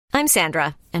I'm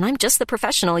Sandra, and I'm just the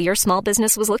professional your small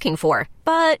business was looking for.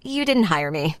 But you didn't hire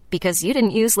me because you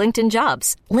didn't use LinkedIn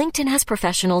Jobs. LinkedIn has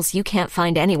professionals you can't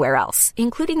find anywhere else,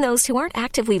 including those who aren't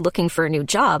actively looking for a new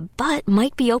job, but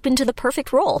might be open to the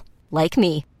perfect role, like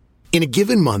me. In a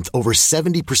given month, over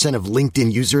 70% of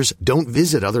LinkedIn users don't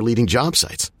visit other leading job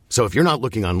sites. So if you're not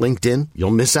looking on LinkedIn,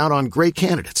 you'll miss out on great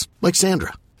candidates like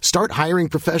Sandra. Start hiring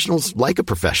professionals like a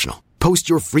professional. Post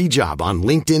your free job on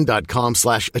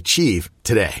linkedin.com/achieve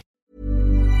today.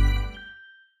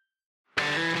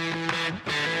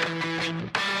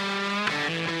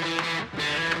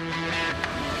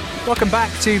 Welcome back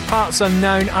to Parts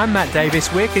Unknown. I'm Matt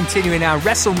Davis. We're continuing our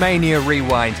WrestleMania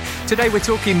rewind. Today we're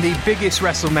talking the biggest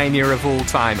WrestleMania of all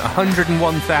time.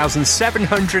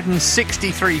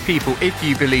 101,763 people, if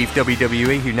you believe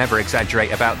WWE, who never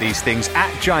exaggerate about these things,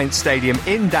 at Giant Stadium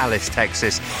in Dallas,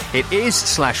 Texas. It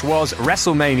is/was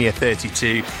WrestleMania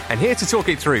 32. And here to talk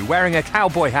it through, wearing a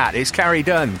cowboy hat, is Carrie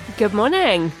Dunn. Good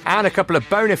morning. And a couple of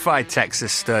bona fide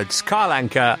Texas studs, Carl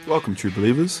Anka. Welcome, true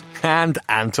believers. And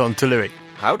Anton Tolui.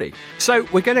 Howdy. So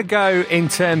we're going to go in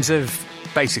terms of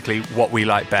basically what we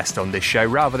like best on this show,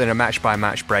 rather than a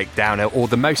match-by-match breakdown, or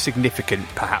the most significant,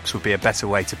 perhaps, would be a better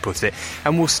way to put it.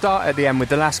 And we'll start at the end with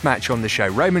the last match on the show.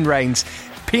 Roman Reigns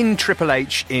pinned Triple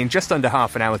H in just under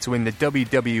half an hour to win the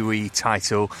WWE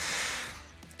title.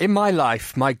 In my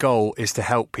life, my goal is to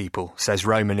help people, says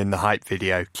Roman in the hype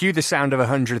video. Cue the sound of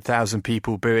 100,000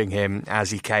 people booing him as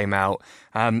he came out.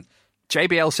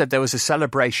 JBL said there was a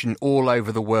celebration all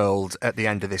over the world at the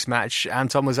end of this match.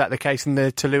 Anton, was that the case in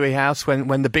the Tolui house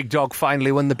when the big dog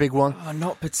finally won the big one? Oh,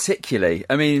 not particularly.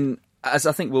 I mean, as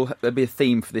I think there'll be a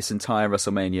theme for this entire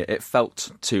WrestleMania, it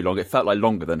felt too long. It felt like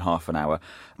longer than half an hour.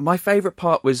 My favourite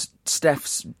part was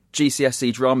Steph's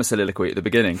GCSE drama soliloquy at the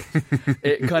beginning.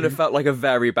 It kind of felt like a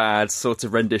very bad sort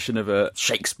of rendition of a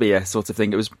Shakespeare sort of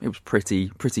thing. It was pretty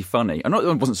funny. It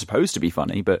wasn't supposed to be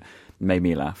funny, but made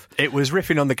me laugh. It was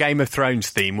riffing on the Game of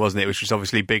Thrones theme, wasn't it? Which was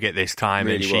obviously big at this time.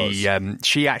 Really and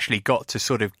she actually got to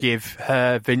sort of give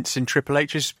her Vince and Triple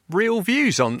H's real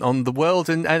views on the world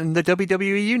and the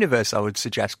WWE universe, I would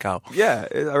suggest, Carl. Yeah,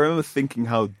 I remember thinking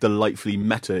how delightfully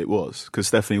meta it was, because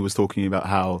Stephanie was talking about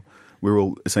how we're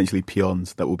all essentially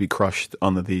peons that will be crushed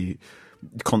under the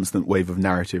constant wave of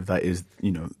narrative that is,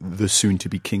 the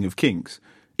soon-to-be King of Kings.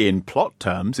 In plot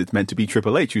terms, it's meant to be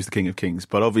Triple H who's the King of Kings,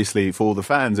 but obviously for all the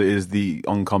fans, it is the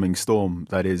oncoming storm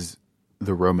that is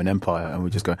the Roman Empire, and we're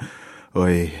just going,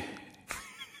 oi,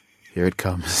 here it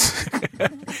comes.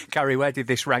 Carrie, where did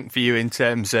this rank for you in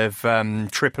terms of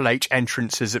Triple H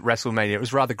entrances at WrestleMania? It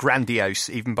was rather grandiose,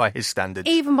 even by his standards.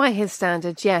 Even by his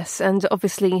standards, yes. And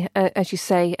obviously, as you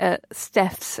say,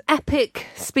 Steph's epic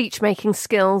speech-making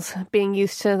skills being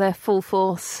used to their full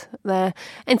force. They're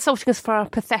insulting us for our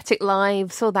pathetic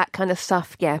lives, all that kind of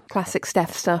stuff. Yeah, classic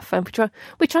Steph stuff.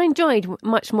 Which I enjoyed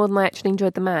much more than I actually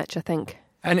enjoyed the match, I think.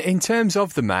 And in terms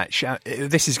of the match,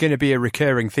 this is going to be a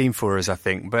recurring theme for us, I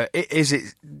think. But is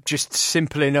it just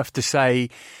simple enough to say,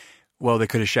 well, they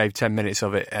could have shaved 10 minutes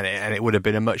of it and it would have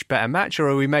been a much better match? Or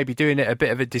are we maybe doing it a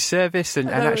bit of a disservice and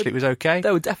actually it was okay?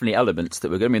 There were definitely elements that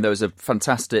were good. I mean, there was a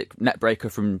fantastic net breaker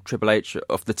from Triple H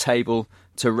off the table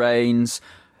to Reigns.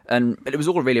 And it was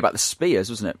all really about the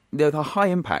spears, wasn't it? The high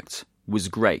impact was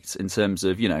great in terms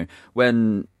of,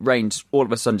 when Reigns all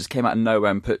of a sudden just came out of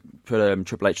nowhere and put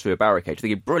Triple H through a barricade. You're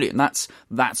thinking, brilliant,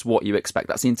 that's what you expect.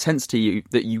 That's the intensity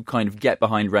that you kind of get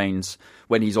behind Reigns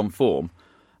when he's on form.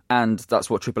 And that's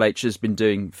what Triple H has been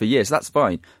doing for years. So that's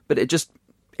fine. But it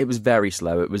was very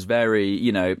slow. It was very,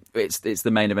 it's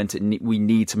the main event. We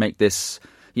need to make this,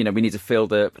 we need to fill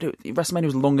WrestleMania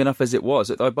was long enough as it was.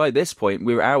 By this point,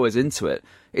 we were hours into it.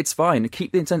 It's fine.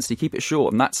 Keep the intensity, keep it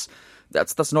short. And that's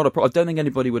not a problem. I don't think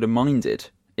anybody would have minded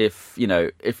if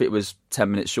it was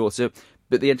 10 minutes shorter,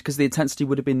 but because the intensity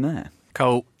would have been there.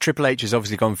 Cole, Triple H has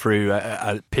obviously gone through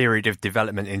a period of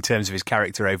development in terms of his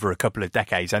character over a couple of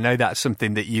decades. I know that's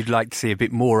something that you'd like to see a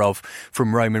bit more of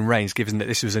from Roman Reigns, given that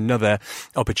this was another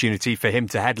opportunity for him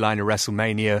to headline a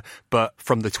WrestleMania, but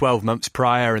from the 12 months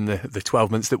prior and the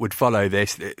 12 months that would follow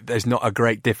this, there's not a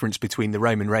great difference between the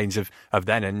Roman Reigns of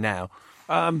then and now.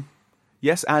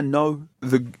 Yes and no.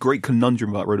 The great conundrum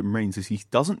about Roman Reigns is he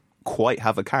doesn't quite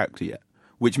have a character yet,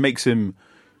 which makes him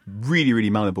really,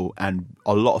 really malleable and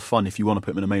a lot of fun if you want to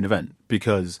put him in a main event,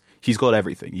 because he's got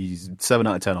everything. He's 7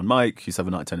 out of 10 on mic, he's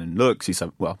 7 out of 10 in looks, he's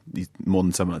more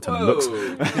than 7 out of 10 in looks.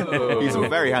 He's a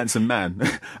very handsome man.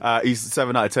 He's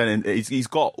 7 out of 10 and he's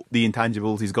got the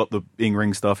intangibles, he's got the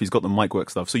in-ring stuff, he's got the mic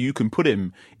work stuff, so you can put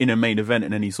him in a main event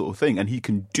in any sort of thing and he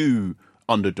can do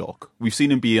underdog. We've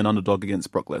seen him be an underdog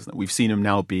against Brock Lesnar. We've seen him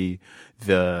now be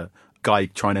the guy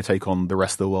trying to take on the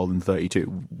rest of the world in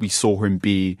 32. We saw him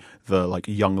be the like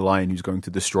young lion who's going to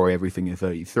destroy everything in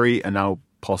 33, and now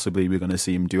possibly we're going to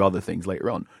see him do other things later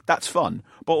on. That's fun.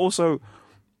 But also,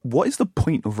 what is the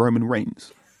point of Roman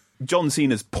Reigns? John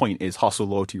Cena's point is hustle,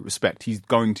 loyalty, respect. He's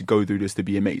going to go through this to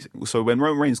be amazing. So when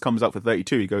Roman Reigns comes out for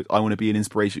 32, he goes, I want to be an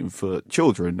inspiration for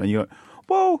children. And you're like,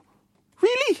 well,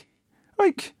 really?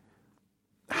 Like,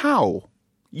 how?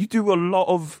 You do a lot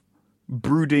of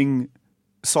brooding,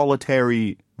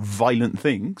 solitary, violent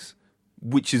things,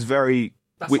 which is very...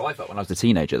 That's what I felt when I was a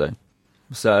teenager, though.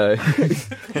 So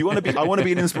I want to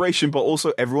be an inspiration, but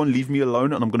also everyone leave me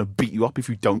alone, and I'm going to beat you up if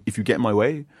you get in my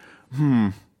way.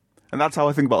 And that's how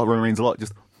I think about Roman Reigns a lot.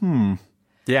 Just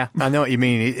Yeah, I know what you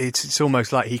mean. It's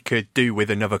almost like he could do with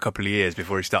another couple of years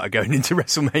before he started going into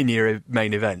WrestleMania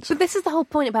main events. But this is the whole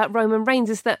point about Roman Reigns,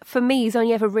 is that for me, he's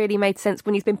only ever really made sense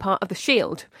when he's been part of the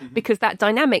Shield, because that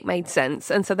dynamic made sense.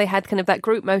 And so they had kind of that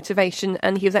group motivation,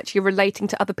 and he was actually relating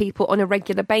to other people on a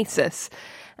regular basis.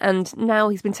 And now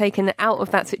he's been taken out of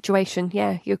that situation.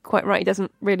 Yeah, you're quite right. It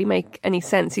doesn't really make any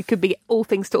sense. He could be all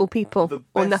things to all people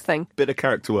or nothing. Bit of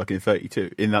character work in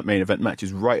 32 in that main event match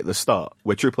is right at the start,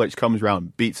 where Triple H comes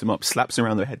around, beats him up, slaps him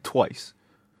around the head twice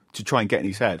to try and get in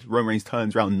his head. Roman Reigns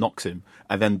turns around, knocks him,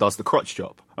 and then does the crotch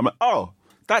chop. I'm like, oh,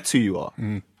 that's who you are.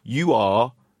 You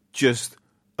are just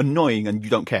annoying and you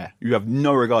don't care. You have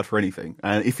no regard for anything.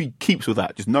 And if he keeps with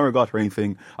that, just no regard for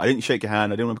anything, I didn't shake your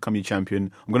hand, I didn't want to become your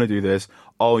champion, I'm going to do this.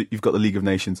 Oh, you've got the League of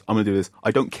Nations, I'm going to do this. I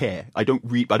don't care. I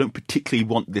don't particularly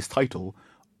want this title.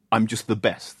 I'm just the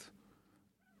best.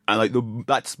 And like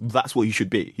that's what he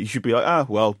should be. He should be like,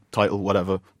 well, title,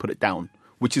 whatever, put it down.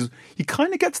 Which is, he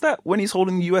kind of gets that when he's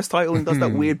holding the US title and does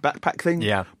that weird backpack thing.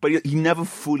 Yeah. But he never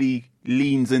fully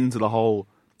leans into the whole,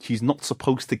 he's not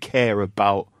supposed to care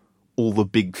about all the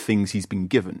big things he's been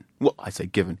given. Well, I say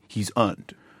given, he's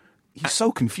earned. He's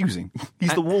so confusing.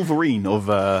 He's the Wolverine of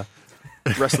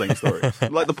wrestling stories.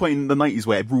 Like the point in the 90s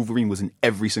where Wolverine was in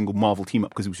every single Marvel team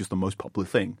up because it was just the most popular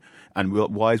thing. And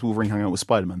why is Wolverine hanging out with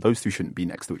Spider-Man? Those two shouldn't be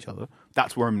next to each other.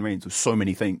 That's Roman Reigns with so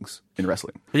many things in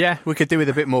wrestling. Yeah, we could do with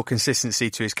a bit more consistency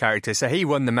to his character. So he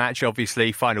won the match,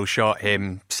 obviously. Final shot,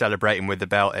 him celebrating with the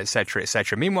belt, etc.,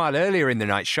 etc. Meanwhile, earlier in the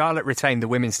night, Charlotte retained the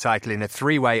women's title in a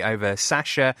three-way over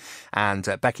Sasha, and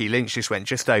Becky Lynch. Just went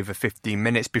just over 15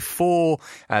 minutes before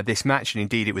this match, and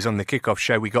indeed it was on the kickoff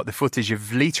show. We got the footage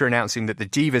of Lita announcing that the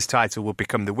Divas title would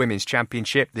become the women's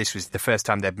championship. This was the first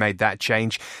time they'd made that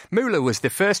change. Moolah was the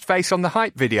first face on the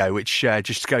hype video, which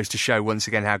just goes to show once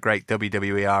again how great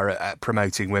WWE are at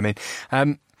promoting women.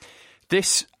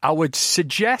 This, I would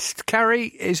suggest, Carrie,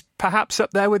 is perhaps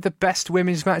up there with the best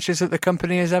women's matches that the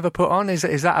company has ever put on. Is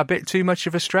that a bit too much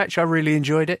of a stretch? I really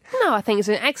enjoyed it. No, I think it's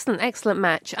an excellent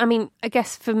match. I mean, I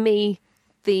guess for me,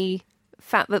 the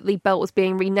fact that the belt was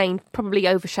being renamed probably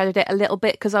overshadowed it a little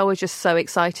bit, because I was just so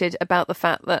excited about the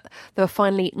fact that they were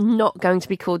finally not going to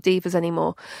be called Divas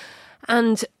anymore.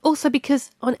 And also because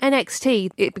on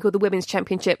NXT, it'd be called the Women's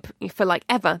Championship for like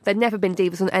ever. There'd never been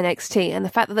Divas on NXT. And the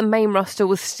fact that the main roster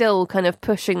was still kind of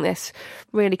pushing this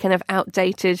really kind of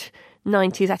outdated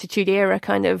 90s Attitude Era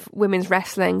kind of women's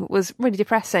wrestling was really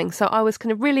depressing. So I was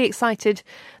kind of really excited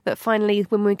that finally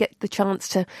when we get the chance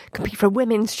to compete for a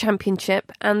Women's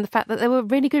Championship, and the fact that there were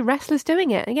really good wrestlers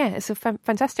doing it. Yeah, it's a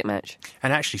fantastic match.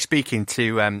 And actually, speaking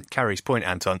to Carrie's point,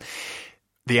 Anton,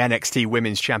 the NXT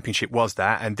Women's Championship was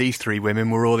that, and these three women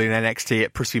were all in NXT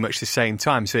at pretty much the same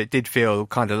time, so it did feel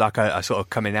kind of like a sort of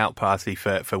coming out party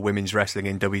for women's wrestling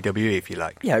in WWE, if you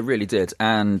like. Yeah, it really did,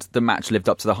 and the match lived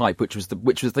up to the hype, which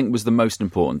I think was the most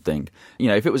important thing. You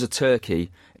know, if it was a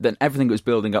turkey, then everything was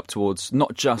building up towards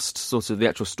not just sort of the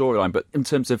actual storyline, but in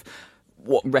terms of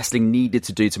what wrestling needed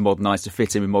to do to modernise, to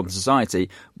fit in with modern society,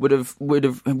 would have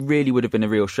been a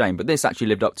real shame. But this actually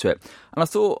lived up to it, and I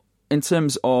thought, in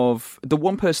terms of the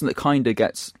one person that kind of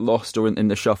gets lost or in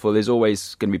the shuffle is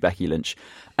always going to be Becky Lynch.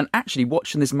 And actually,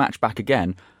 watching this match back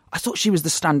again, I thought she was the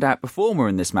standout performer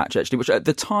in this match, actually, which at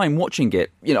the time watching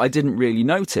it, you know, I didn't really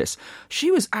notice.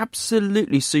 She was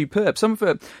absolutely superb.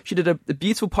 She did a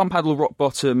beautiful pump handle rock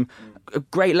bottom, a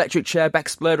great electric chair, back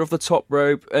splitter off the top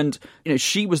rope, and you know,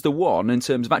 she was the one in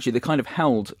terms of actually they kind of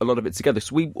held a lot of it together.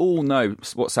 So we all know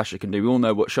what Sasha can do. We all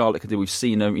know what Charlotte can do. We've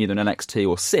seen her either in NXT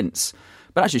or since.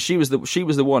 But actually, she was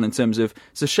the one in terms of,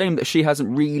 it's a shame that she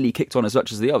hasn't really kicked on as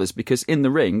much as the others, because in the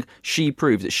ring, she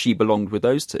proved that she belonged with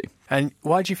those two. And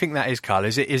why do you think that is, Carl?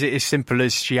 Is it as simple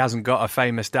as she hasn't got a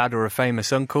famous dad or a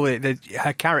famous uncle?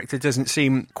 Her character doesn't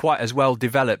seem quite as well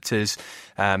developed as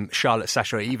Charlotte,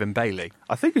 Sasha, or even Bayley.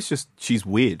 I think it's just she's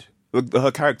weird.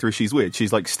 Her character is she's weird.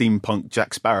 She's like steampunk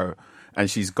Jack Sparrow, and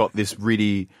she's got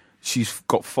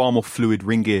far more fluid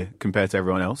ring gear compared to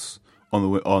everyone else.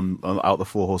 on out the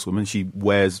 4 horsewomen. She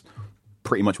wears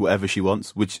pretty much whatever she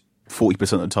wants, which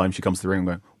 40% of the time she comes to the ring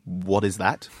going, what is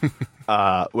that?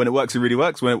 When it works, it really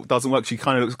works. When it doesn't work, she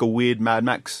kind of looks like a weird Mad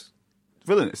Max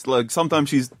villainess. Like sometimes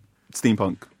she's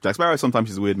steampunk Jack Sparrow, sometimes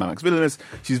she's a weird Mad Max villainess.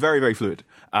 She's very, very fluid.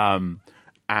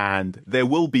 And there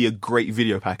will be a great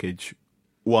video package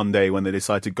one day when they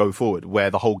decide to go forward, where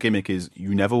the whole gimmick is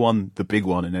you never won the big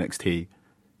one in NXT.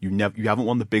 You haven't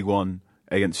won the big one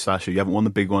against Sasha. You haven't won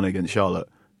the big one against Charlotte.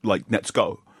 Like, let's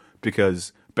go.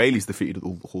 Because Bayley's defeated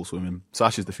all the horsewomen.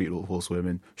 Sasha's defeated all the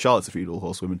horsewomen. Charlotte's defeated all the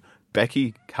horsewomen.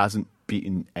 Becky hasn't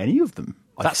beaten any of them.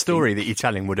 That story that you're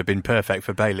telling would have been perfect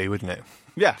for Bayley, wouldn't it?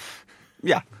 Yeah.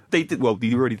 Yeah. They did well.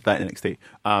 They already did that in NXT.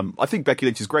 I think Becky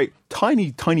Lynch is great.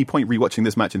 Tiny point rewatching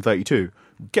this match in 32.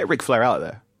 Get Ric Flair out of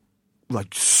there.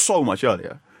 Like, so much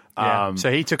earlier. Yeah.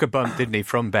 So he took a bump, didn't he,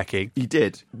 from Becky? He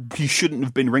did. He shouldn't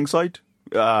have been ringside.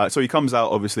 So he comes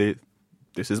out, obviously,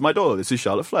 this is my daughter, this is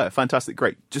Charlotte Flair. Fantastic,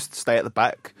 great. Just stay at the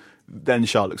back. Then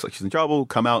Charlotte looks like she's in trouble.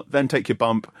 Come out, then take your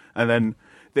bump. And then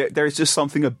there is just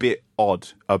something a bit odd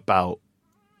about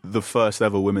the first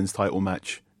ever women's title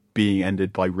match being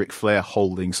ended by Ric Flair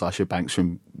holding Sasha Banks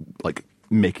from, like,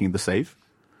 making the save.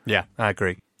 Yeah, I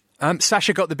agree.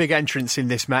 Sasha got the big entrance in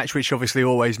this match, which obviously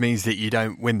always means that you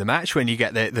don't win the match when you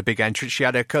get the big entrance. She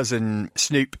had her cousin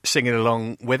Snoop singing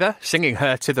along with her, singing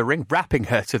her to the ring, rapping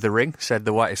her to the ring, said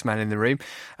the whitest man in the room.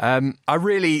 I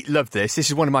really love this.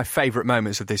 This is one of my favourite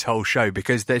moments of this whole show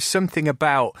because there's something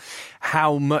about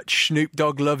how much Snoop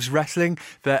Dogg loves wrestling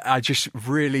that I just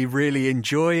really, really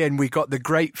enjoy. And we got the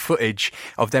great footage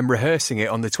of them rehearsing it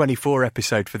on the 24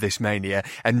 episode for this Mania,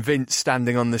 and Vince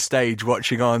standing on the stage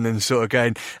watching on and sort of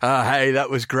going, hey, that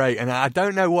was great. And I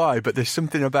don't know why, but there's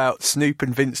something about Snoop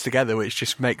and Vince together which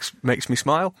just makes me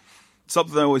smile.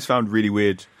 Something I always found really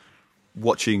weird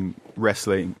watching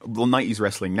wrestling, well, 90s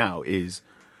wrestling now is,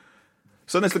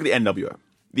 so let's look at the NWO.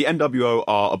 The NWO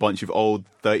are a bunch of old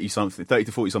 30 to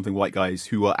 40-something white guys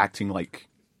who are acting like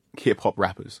hip-hop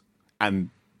rappers.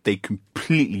 And they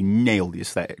completely nail the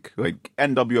aesthetic. Like,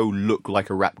 NWO look like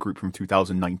a rap group from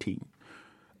 2019.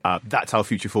 That's how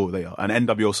future forward they are. And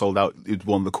NWO Sold Out is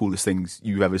one of the coolest things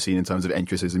you've ever seen in terms of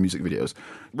entrances and music videos.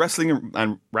 Wrestling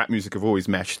and rap music have always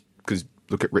meshed, because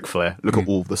look at Ric Flair. Look at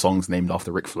all the songs named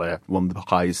after Ric Flair. One of the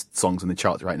highest songs in the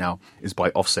charts right now is by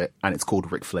Offset, and it's called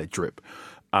Ric Flair Drip.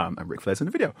 And Ric Flair's in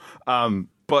the video.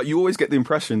 But you always get the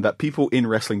impression that people in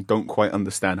wrestling don't quite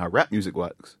understand how rap music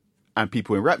works. And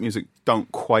people in rap music don't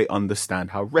quite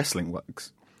understand how wrestling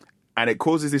works. And it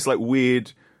causes this like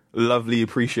weird, lovely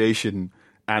appreciation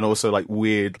and also like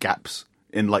weird gaps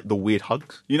in like the weird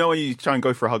hugs. You know when you try and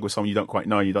go for a hug with someone you don't quite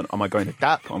know, am I going to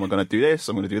dap? Am I going to do this?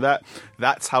 I'm going to do that.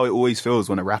 That's how it always feels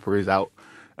when a rapper is out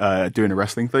doing a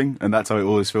wrestling thing. And that's how it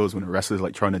always feels when a wrestler's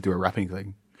like trying to do a rapping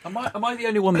thing. Am I the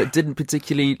only one that didn't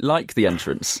particularly like the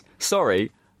entrance?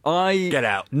 Sorry. Get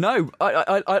out. No,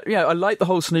 I like the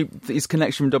whole Snoop, his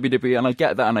connection with WWE, and I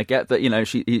get that, you know,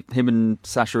 him and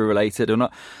Sasha are related or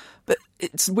not. But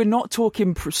we're not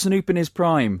talking Snoop in his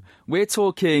prime. We're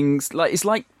talking it's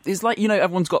like you know,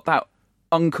 everyone's got that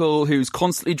uncle who's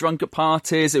constantly drunk at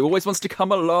parties, who always wants to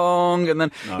come along, and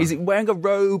then he's wearing a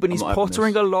robe and he's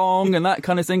pottering along and that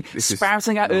kind of thing,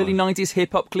 spouting out early 90s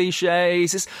hip hop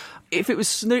cliches. If it was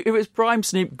Snoop, if it was prime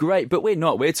Snoop, great. But we're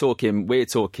not. We're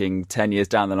talking 10 years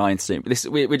down the line, Snoop.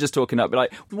 We're just talking up.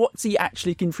 Like, what's he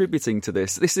actually contributing to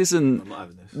this? This isn't. I'm not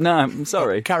having this. No, I'm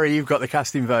sorry. Carrie, you've got the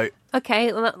casting vote.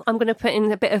 Okay, I'm going to put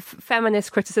in a bit of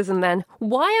feminist criticism then.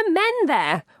 Why are men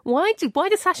there? Why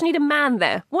does Sasha need a man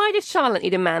there? Why does Charlotte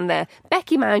need a man there?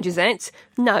 Becky manages it.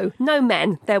 No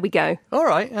men. There we go. All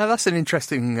right, that's an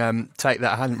interesting take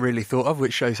that I hadn't really thought of,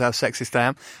 which shows how sexist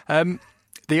I am.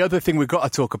 The other thing we've got to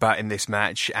talk about in this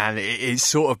match, and it's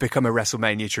sort of become a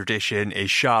WrestleMania tradition,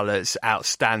 is Charlotte's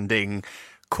outstanding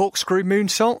corkscrew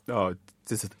moonsault. Oh,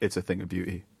 it's a thing of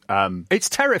beauty. It's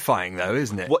terrifying, though,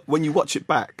 isn't it? When you watch it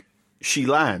back, she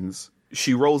lands,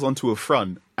 she rolls onto her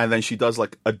front, and then she does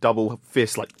like a double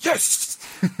fist, like, yes!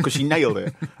 Because she nailed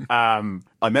it.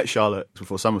 I met Charlotte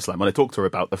before SummerSlam, and I talked to her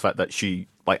about the fact that she,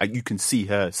 like, you can see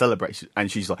her celebrate, and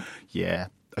she's like, yeah,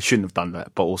 I shouldn't have done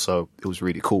that, but also it was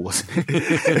really cool, wasn't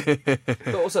it?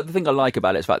 But also the thing I like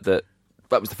about it is the fact that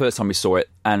was the first time we saw it,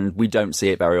 and we don't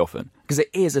see it very often. because it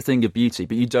is a thing of beauty,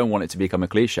 but you don't want it to become a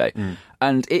cliche.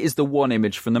 And it is the one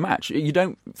image from the match. You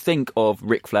don't think of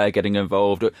Ric Flair getting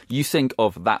involved. You think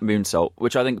of that moonsault,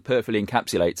 which I think perfectly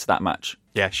encapsulates that match.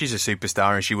 Yeah, she's a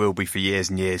superstar, and she will be for years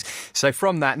and years. So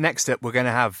from that, next up, we're going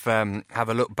to have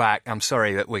a look back. I'm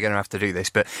sorry that we're going to have to do this,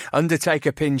 but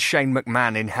Undertaker pinned Shane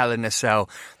McMahon in Hell in a Cell.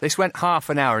 This went half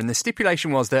an hour, and the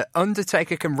stipulation was that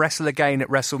Undertaker can wrestle again at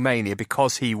WrestleMania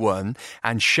because he won,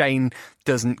 and Shane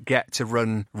doesn't get to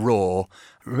run Raw.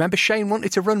 Remember, Shane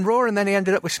wanted to run Raw, and then he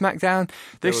ended up with SmackDown.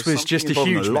 This was just a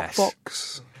huge mess.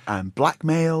 Lockbox and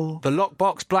blackmail. The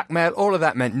lockbox, blackmail, all of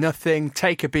that meant nothing.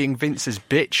 Taker being Vince's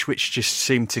bitch, which just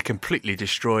seemed to completely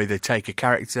destroy the Taker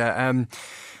character.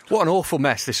 What an awful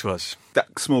mess this was. That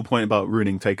small point about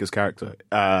ruining Taker's character.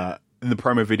 In the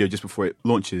promo video just before it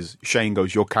launches, Shane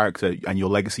goes, your character and your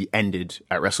legacy ended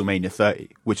at WrestleMania 30,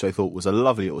 which I thought was a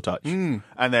lovely little touch. And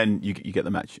then you get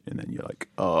the match, and then you're like,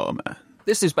 oh, man.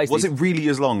 This is basically... Was it really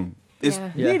as long? It's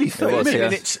nearly 30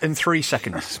 minutes and 3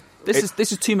 seconds. This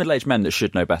is two middle-aged men that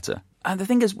should know better. And the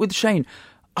thing is, with Shane,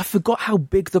 I forgot how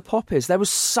big the pop is. There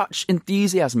was such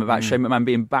enthusiasm about Shane McMahon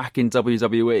being back in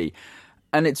WWE.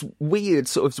 And it's weird,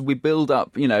 sort of, as we build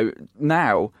up,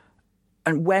 now...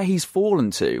 And where he's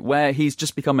fallen to, where he's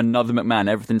just become another McMahon,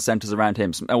 everything centres around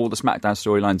him, all the SmackDown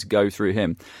storylines go through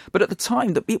him. But at the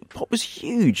time, the pop was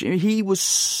huge. He was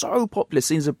so popular,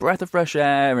 seen as a breath of fresh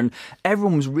air, and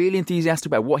everyone was really enthusiastic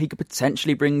about what he could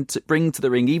potentially bring to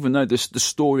the ring, even though the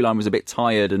storyline was a bit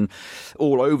tired and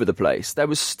all over the place. There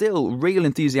was still real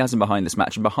enthusiasm behind this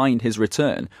match and behind his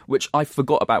return, which I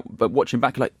forgot about, but watching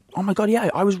back, like, oh my God,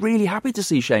 yeah, I was really happy to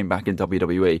see Shane back in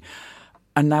WWE.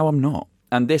 And now I'm not.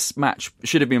 And this match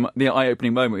should have been the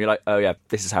eye-opening moment where you're like, oh yeah,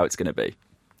 this is how it's going to be.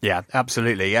 Yeah,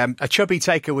 absolutely. A chubby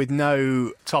Taker with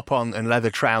no top on and leather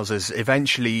trousers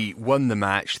eventually won the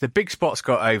match. The big spots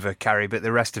got over, Carrie, but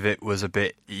the rest of it was a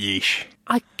bit yeesh.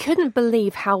 I couldn't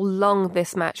believe how long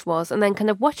this match was. And then kind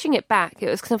of watching it back, it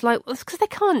was kind of like, well, it's because they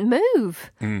can't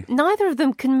move. Neither of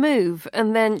them can move.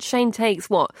 And then Shane takes,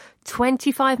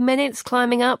 25 minutes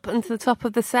climbing up onto the top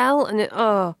of the cell?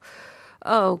 And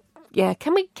yeah,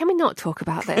 can we not talk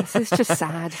about this? It's just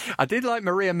sad. I did like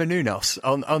Maria Menounos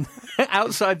on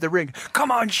outside the ring.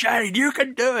 Come on, Shane, you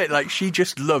can do it. Like, she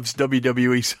just loves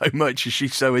WWE so much, and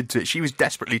she's so into it. She was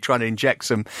desperately trying to inject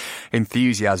some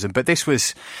enthusiasm. But this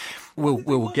was,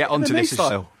 we'll get onto this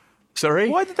style. Sorry?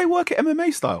 Why did they work it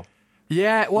MMA style?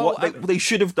 Yeah, well, they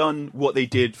should have done what they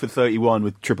did for 31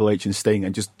 with Triple H and Sting,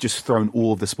 and just thrown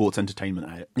all of the sports entertainment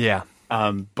at it. Yeah.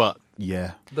 But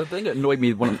yeah, the thing that annoyed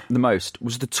me the most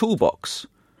was the toolbox.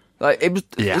 Like, it was.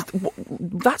 Yeah.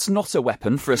 That's not a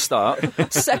weapon for a start.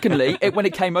 Secondly, when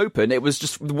it came open, it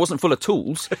wasn't full of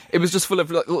tools. It was just full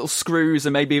of little screws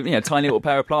and maybe tiny little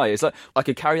pair of pliers. Like, I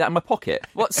could carry that in my pocket.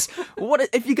 What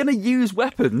if you're going to use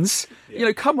weapons?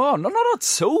 Come on, not a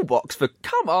toolbox.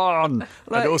 Come on.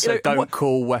 Like, and also, don't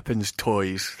call weapons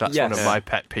toys. That's one of my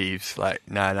pet peeves. Like,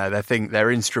 no, they're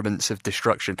instruments of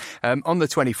destruction. On the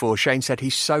 24th, Shane said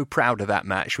he's so proud of that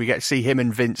match. We get to see him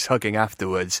and Vince hugging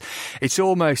afterwards.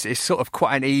 It's sort of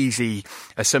quite an easy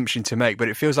assumption to make, but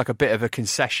it feels like a bit of a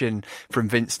concession from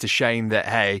Vince to Shane that,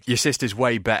 hey, your sister's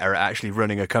way better at actually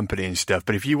running a company and stuff,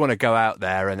 but if you want to go out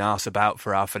there and arse about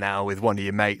for half an hour with one of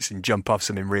your mates and jump off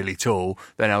something really tall,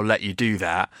 then I'll let you do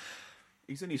that.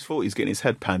 He's in his 40s getting his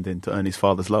head panned in to earn his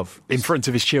father's love. In front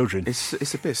of his children.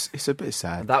 It's a bit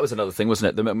sad. That was another thing, wasn't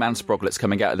it? The McMahon sproglets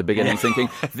coming out at the beginning thinking,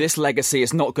 this legacy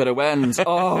is not going to end.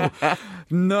 Oh,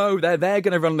 no, they're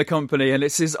going to run the company and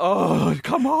this is,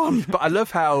 come on. But I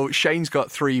love how Shane's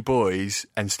got 3 boys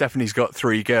and Stephanie's got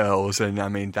 3 girls, and I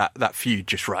mean, that feud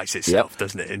just writes itself,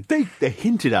 doesn't it? They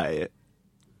hinted at it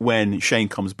when Shane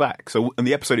comes back. So in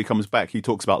the episode he comes back, he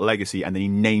talks about legacy and then he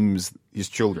names his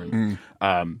children.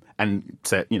 And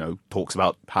talks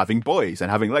about having boys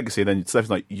and having legacy. And then Steph's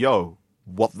like, yo,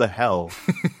 what the hell?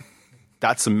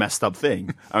 That's a messed up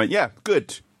thing. I mean, yeah,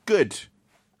 good.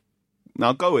 Now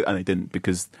I'll go with, and they didn't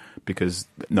because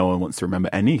no one wants to remember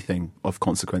anything of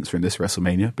consequence from this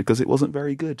WrestleMania because it wasn't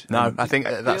very good. No, I think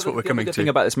that's what we're coming to. The thing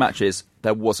about this match is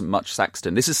there wasn't much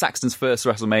Saxton. This is Saxton's first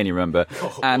WrestleMania, remember?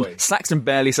 And Saxton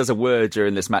barely says a word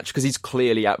during this match because he's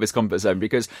clearly out of his comfort zone,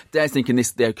 because they're thinking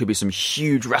there could be some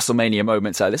huge WrestleMania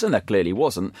moments out of this, and there clearly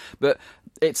wasn't. But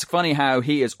it's funny how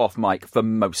he is off mic for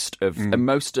most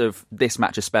of this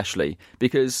match especially,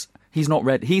 because he's not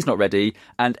ready,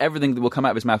 and everything that will come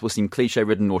out of his mouth will seem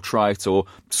cliche-ridden or trite or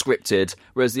scripted,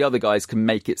 whereas the other guys can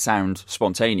make it sound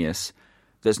spontaneous.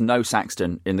 There's no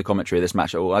Saxton in the commentary of this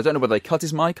match at all. I don't know whether they cut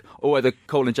his mic or whether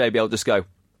Cole and JBL just go,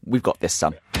 we've got this,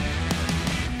 son.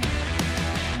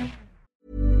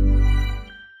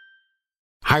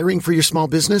 Hiring for your small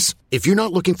business? If you're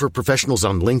not looking for professionals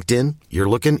on LinkedIn, you're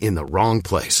looking in the wrong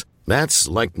place. That's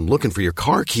like looking for your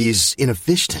car keys in a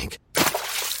fish tank.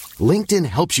 LinkedIn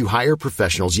helps you hire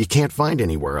professionals you can't find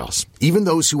anywhere else, even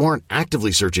those who aren't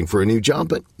actively searching for a new job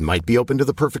but might be open to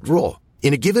the perfect role.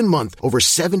 In a given month, over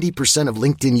 70% of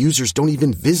LinkedIn users don't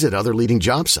even visit other leading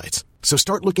job sites. So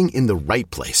start looking in the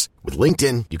right place. With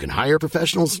LinkedIn, you can hire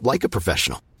professionals like a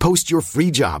professional. Post your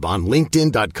free job on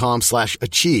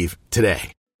linkedin.com/achieve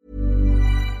today.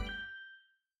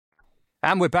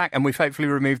 And we're back, and we've hopefully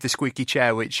removed the squeaky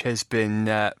chair, which has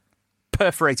been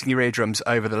perforating your eardrums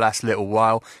over the last little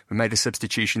while. We made a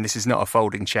substitution. This is not a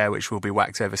folding chair which will be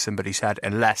whacked over somebody's head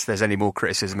unless there's any more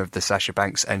criticism of the Sasha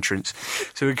Banks entrance.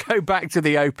 So we go back to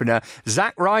the opener.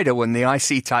 Zack Ryder won the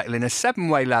IC title in a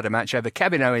 7-way ladder match over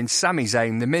Kevin Owens, Sami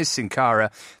Zayn, The Miz, Sin Cara,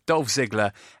 Dolph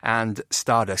Ziggler and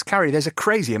Stardust. Carrie, there's a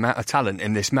crazy amount of talent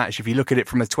in this match if you look at it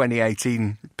from a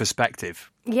 2018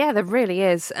 perspective. Yeah, there really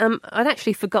is. I'd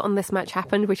actually forgotten this match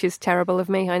happened, which is terrible of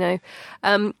me, I know.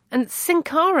 And Sin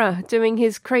Cara doing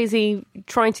his crazy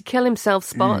trying to kill himself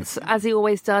spots, as he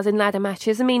always does in ladder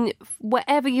matches. I mean,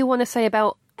 whatever you want to say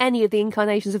about any of the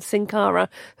incarnations of Sin Cara,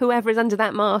 whoever is under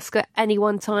that mask at any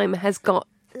one time has got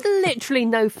literally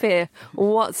no fear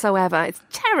whatsoever. It's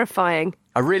terrifying.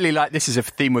 I really like, this is a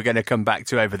theme we're going to come back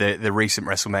to over the recent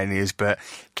WrestleManias, but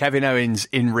Kevin Owens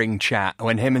in-ring chat,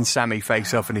 when him and Sammy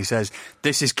face off and he says,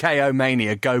 "This is KO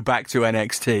Mania, go back to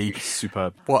NXT."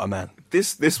 Superb. What a man.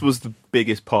 This was the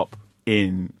biggest pop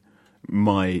in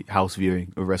my house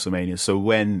viewing of WrestleMania. So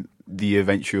when the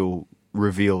eventual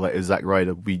reveal that it was Zack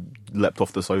Ryder, we leapt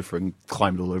off the sofa and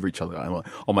climbed all over each other. I'm like,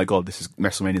 oh my God,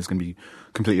 WrestleMania is going to be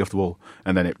completely off the wall.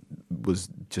 And then it was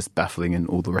just baffling in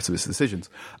all the rest of its decisions.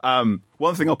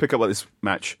 One thing I'll pick up about this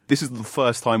match, this is the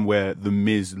first time where The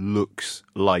Miz looks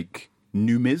like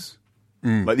New Miz.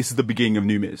 Like, this is the beginning of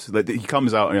New Miz. Like, he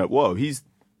comes out and you're like, whoa, he's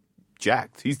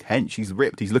jacked, he's hench, he's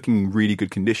ripped, he's looking in really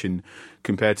good condition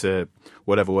compared to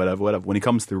whatever. When he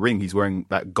comes to the ring, he's wearing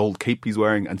that gold cape he's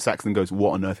wearing, and Saxton goes,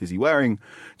 what on earth is he wearing?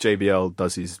 JBL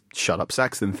does his shut up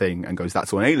Saxton thing and goes,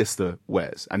 that's what an A-lister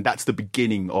wears. And that's the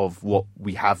beginning of what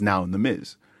we have now in The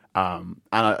Miz.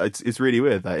 It's really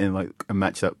weird that in like a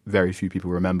match that very few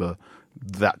people remember,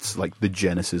 that's like the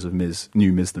genesis of New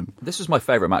Mizdom. This was my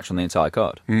favourite match on the entire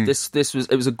card. It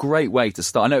was a great way to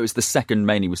start. I know it was the second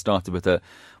Mania we started with a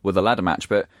ladder match,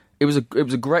 but it was a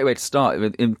great way to start.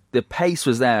 The pace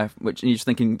was there, which you're just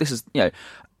thinking, this is, you know,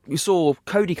 you saw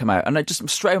Cody come out, and I just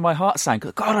straight in my heart sank.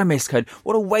 God, I miss Cody.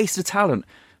 What a waste of talent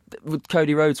with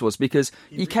Cody Rhodes was, because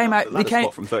he came out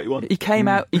from 31. He came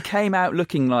out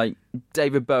looking like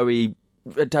David Bowie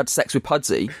had sex with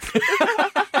Pudsey.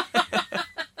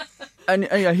 And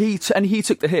you know, he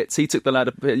took the hits. He took the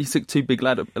ladder. He took 2 big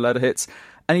ladder hits,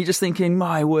 and you're just thinking,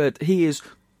 my word, he is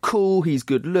cool. He's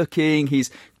good looking. He's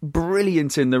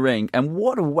brilliant in the ring. And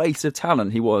what a waste of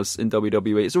talent he was in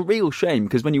WWE. It's a real shame,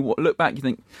 because when you look back, you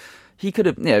think he could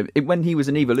have. You know, when he was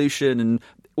in Evolution and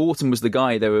Orton was the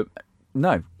guy,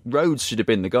 Rhodes should have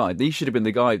been the guy. He should have been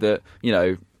the guy that, you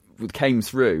know, came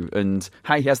through, and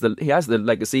he has the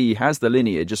legacy, he has the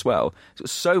lineage as well.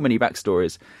 So many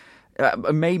backstories.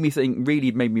 It made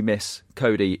me miss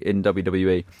Cody in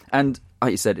WWE. And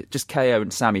like you said, just KO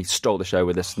and Sammy stole the show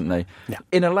with this, didn't they? Yeah.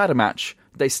 In a ladder match,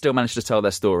 they still managed to tell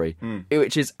their story,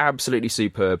 which is absolutely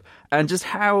superb. And just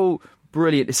how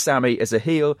brilliant is Sammy as a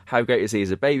heel, how great is he as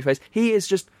a babyface.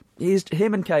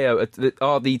 Him and KO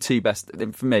are the 2 best,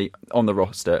 for me, on the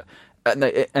roster.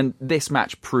 And this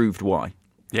match proved why.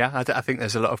 Yeah, I think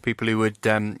there's a lot of people who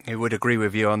would agree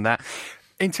with you on that.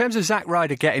 In terms of Zack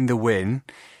Ryder getting the win,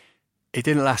 it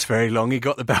didn't last very long. He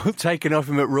got the belt taken off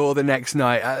him at Raw the next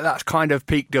night. That's kind of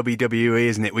peak WWE,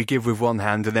 isn't it? We give with one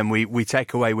hand and then we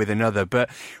take away with another. But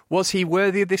was he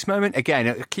worthy of this moment? Again,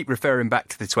 I keep referring back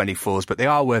to the 24s, but they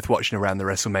are worth watching around the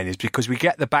WrestleManias, because we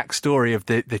get the backstory of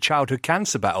the childhood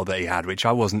cancer battle that he had, which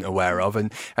I wasn't aware of,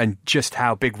 and just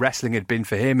how big wrestling had been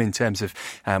for him in terms of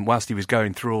whilst he was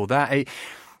going through all that.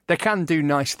 They can do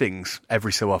nice things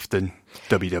every so often,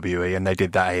 WWE, and they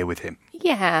did that here with him.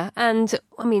 Yeah, and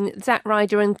I mean, Zack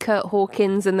Ryder and Kurt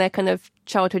Hawkins and their kind of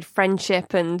childhood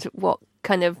friendship and what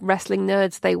kind of wrestling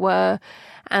nerds they were.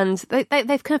 And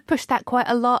they've kind of pushed that quite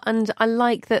a lot. And I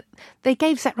like that they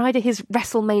gave Zack Ryder his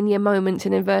WrestleMania moment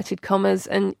in inverted commas.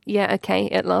 And yeah, okay,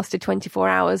 it lasted 24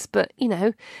 hours. But, you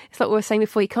know, it's like we were saying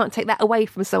before, you can't take that away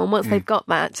from someone once they've got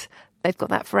that. they've got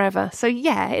that forever. So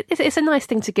yeah, it's a nice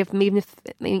thing to give them, even if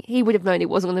he would have known it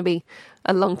wasn't going to be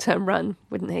a long-term run,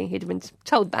 wouldn't he? He'd have been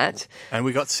told that. And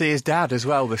we got to see his dad as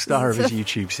well, the star of his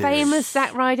YouTube series. Famous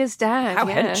Zack Ryder's dad. How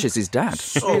hench is his dad?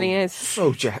 It really is.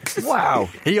 So jacked. Wow.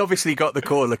 He obviously got the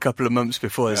call a couple of months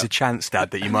before. There's a chance,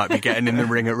 Dad, that you might be getting in the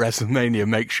ring at WrestleMania.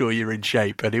 Make sure you're in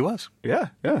shape. And he was. Yeah.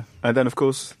 And then, of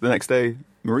course, the next day,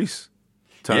 Maurice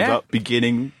turns up,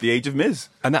 beginning the age of Miz.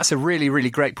 And that's a really, really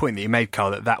great point that you made,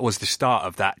 Carl, that was the start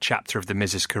of that chapter of the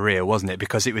Miz's career, wasn't it?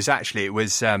 Because it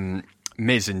was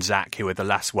Miz and Zack who were the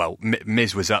last. Well,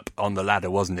 Miz was up on the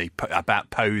ladder, wasn't he? About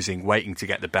posing, waiting to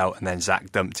get the belt, and then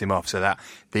Zack dumped him off. So that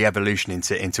the evolution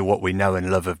into what we know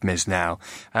and love of Miz now.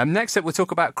 Next up, we'll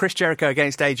talk about Chris Jericho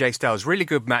against AJ Styles. Really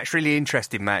good match, really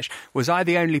interesting match. Was I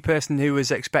the only person who was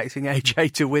expecting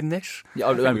AJ to win this?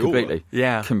 Yeah, completely.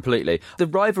 Yeah, completely. The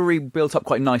rivalry built up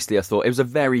quite nicely. I thought it was a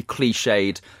very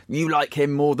cliched, "You like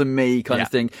him more than me" kind of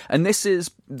thing. And this is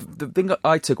the thing that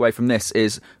I took away from this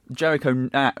is Jericho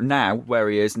now where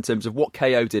he is in terms of what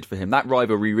KO did for him. That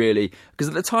rivalry really, because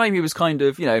at the time he was kind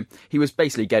of, he was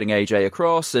basically getting AJ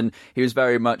across, and he was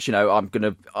very much, I'm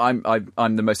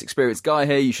the most experienced guy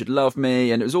here. You should love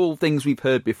me, and it was all things we've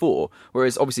heard before.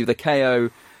 Whereas obviously the KO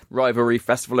rivalry,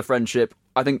 Festival of Friendship,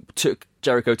 I think took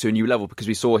Jericho to a new level because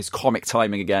we saw his comic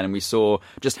timing again, and we saw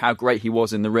just how great he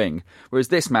was in the ring. Whereas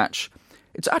this match,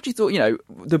 it's actually thought,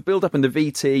 the build-up in the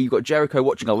VT, you've got Jericho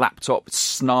watching a laptop,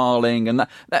 snarling, and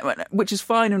that which is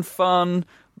fine and fun,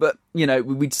 but,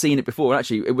 we'd seen it before. And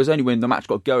actually, it was only when the match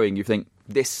got going, you think,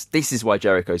 this is why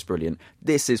Jericho's brilliant.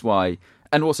 This is why.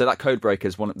 And also, that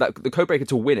Codebreaker's the Codebreaker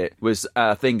to win it was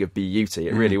a thing of beauty.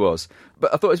 It really was.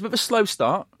 But I thought it was a bit of a slow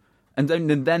start. And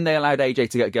then they allowed AJ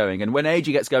to get going. And when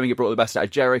AJ gets going, it brought the best out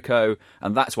of Jericho.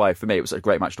 And that's why, for me, it was a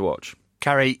great match to watch.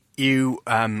 Carrie, you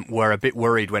were a bit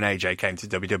worried when AJ came to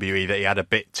WWE that he had a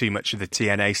bit too much of the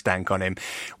TNA stank on him.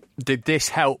 Did this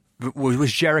help?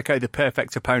 Was Jericho the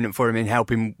perfect opponent for him in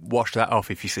helping wash that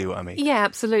off, if you see what I mean? Yeah,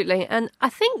 absolutely. And I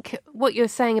think what you're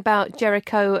saying about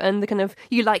Jericho and the kind of,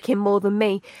 you like him more than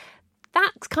me,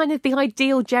 that's kind of the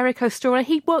ideal Jericho story.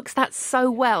 He works that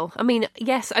so well. I mean,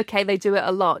 yes, okay, they do it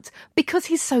a lot because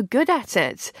he's so good at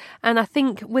it. And I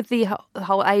think with the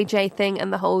whole AJ thing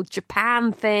and the whole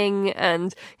Japan thing,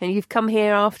 and you've come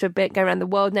here after a bit, go around the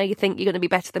world, now you think you're going to be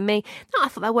better than me. No, I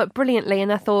thought that worked brilliantly,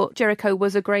 and I thought Jericho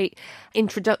was a great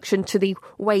introduction to the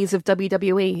ways of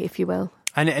WWE, if you will.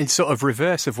 And it's sort of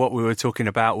reverse of what we were talking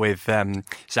about with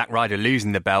Zack Ryder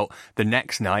losing the belt the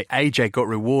next night. AJ got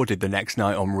rewarded the next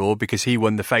night on Raw because he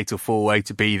won the Fatal 4-Way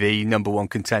to be the number one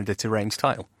contender to Reigns'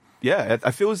 title. Yeah,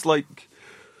 I feel like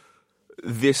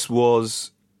this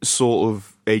was sort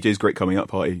of AJ's great coming up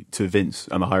party to Vince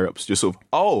and the higher-ups. Just sort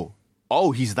of,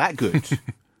 oh, he's that good.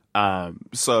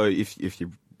 So if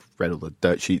you read all the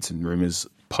dirt sheets and rumours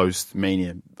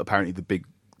post-Mania, apparently the big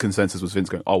consensus was Vince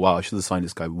going, oh wow, I should have signed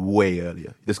this guy way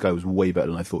earlier. This guy was way better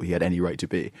than I thought he had any right to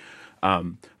be.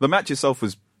 The match itself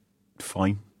was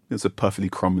fine. It was a perfectly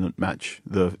cromulent match.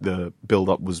 The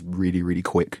build-up was really, really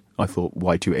quick. I thought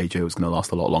Y2 AJ was going to last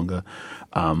a lot longer.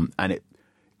 And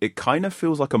it kind of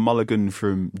feels like a mulligan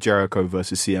from Jericho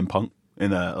versus CM Punk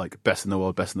in a best in the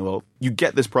world. You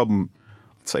get this problem,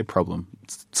 it's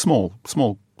small,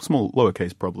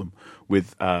 lowercase problem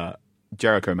with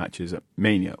Jericho matches at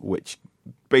Mania, which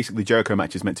basically Jericho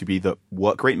match is meant to be the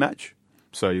work rate match.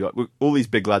 So you got all these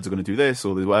big lads are going to do this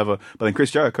or this whatever, but then Chris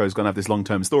Jericho is going to have this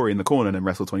long-term story in the corner and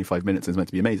wrestle 25 minutes and it's meant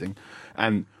to be amazing.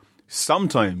 And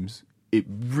sometimes it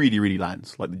really, really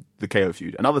lands, like the KO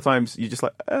feud. And other times you're just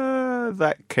like,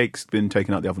 that cake's been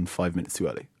taken out the oven 5 minutes too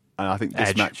early. And I think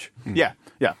this match, yeah.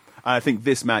 And I think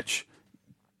this match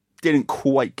didn't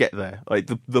quite get there. Like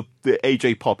the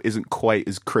AJ pop isn't quite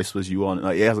as crisp as you want.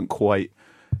 Like it hasn't quite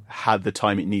had the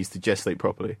time it needs to gestate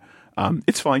properly.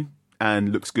 It's fine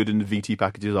and looks good in the VT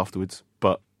packages afterwards,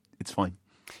 but it's fine.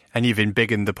 And you've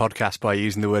embiggened the podcast by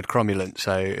using the word cromulent,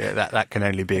 so that can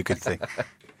only be a good thing.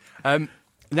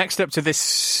 Next up to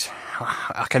this,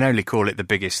 I can only call it the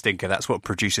biggest stinker. That's what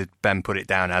producer Ben put it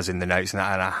down as in the notes, and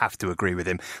I have to agree with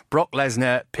him. Brock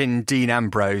Lesnar pinned Dean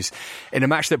Ambrose in a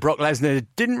match that Brock Lesnar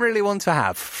didn't really want to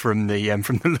have from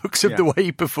the looks of the way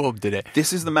he performed in it.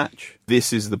 This is the match.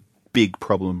 This is the big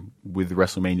problem with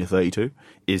WrestleMania 32,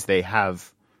 is they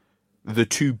have the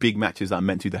two big matches that are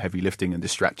meant to do the heavy lifting and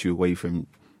distract you away from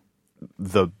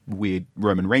the weird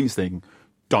Roman Reigns thing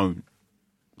don't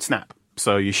snap.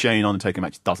 So your Shane Undertaker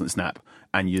match doesn't snap,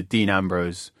 and your Dean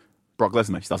Ambrose Brock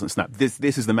Lesnar match doesn't snap. This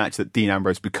is the match that Dean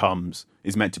Ambrose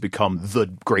is meant to become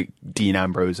the great Dean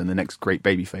Ambrose and the next great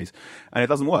babyface, and it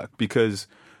doesn't work because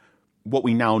what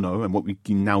we now know and what we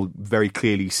can now very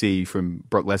clearly see from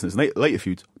Brock Lesnar's later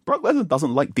feuds, Brock Lesnar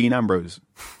doesn't like Dean Ambrose.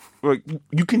 Like,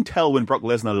 you can tell when Brock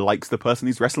Lesnar likes the person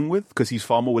he's wrestling with, because he's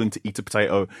far more willing to eat a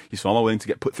potato, he's far more willing to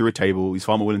get put through a table, he's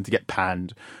far more willing to get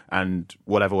panned, and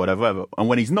whatever. And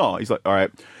when he's not, he's like, all right,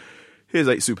 here's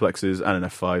 8 suplexes and an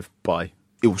F5, bye.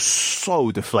 It was so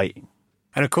deflating.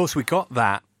 And of course, we got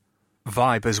that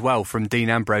vibe as well from Dean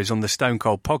Ambrose on the Stone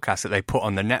Cold podcast that they put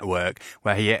on the network,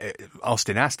 where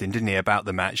Austin asked him, didn't he, about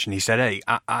the match, and he said, hey,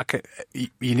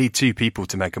 you need 2 people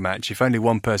to make a match. If only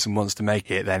one person wants to make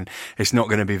it, then it's not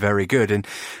going to be very good.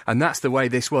 And that's the way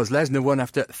this was. Lesnar won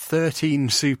after 13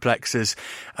 suplexes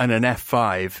and an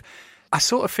F5. I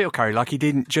sort of feel, Carrie, like he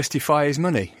didn't justify his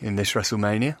money in this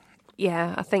WrestleMania.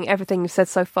 Yeah, I think everything you've said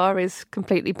so far is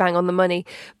completely bang on the money.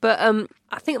 But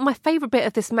I think my favourite bit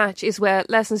of this match is where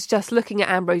Lesnar's just looking at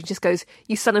Ambrose and just goes,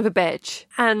 you son of a bitch.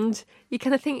 And you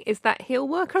kind of think, is that heel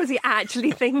work, or is he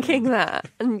actually thinking that?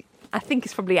 And I think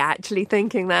he's probably actually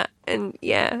thinking that. And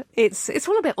yeah, it's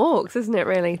all a bit awkward, isn't it,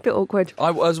 really? A bit awkward. I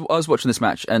was watching this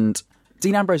match, and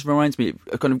Dean Ambrose reminds me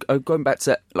of kind of going back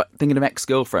to like thinking of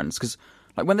ex-girlfriends, because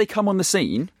like when they come on the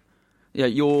scene, yeah,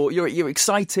 you're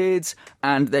excited,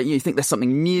 and you think there's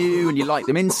something new, and you like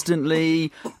them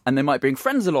instantly, and they might bring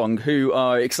friends along who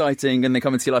are exciting, and they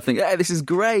come into your life and think, "Hey, this is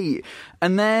great,"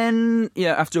 and then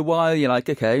after a while, you're like,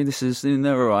 "Okay,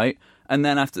 they're all right." And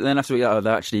then after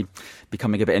they're actually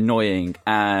becoming a bit annoying,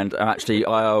 and I'm actually,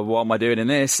 what am I doing in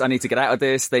this? I need to get out of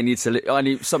this.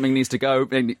 Something needs to go,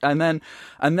 and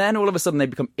then all of a sudden they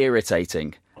become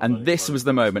irritating. And this was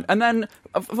the moment. And then,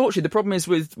 unfortunately, the problem is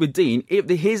with Dean,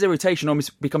 his irritation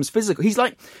almost becomes physical.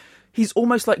 He's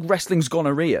almost like wrestling's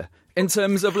gonorrhea, in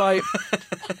terms of like,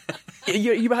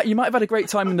 you might have had a great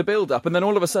time in the build-up, and then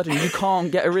all of a sudden you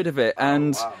can't get rid of it.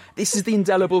 And this is the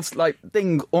indelible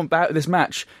thing about this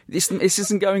match. This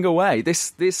isn't going away.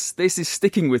 This is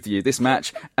sticking with you, this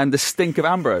match, and the stink of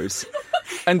Ambrose.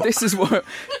 And this is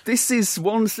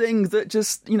one thing that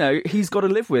just, he's got to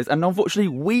live with. And unfortunately,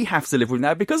 we have to live with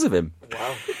now because of him.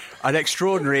 Wow. An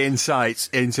extraordinary insight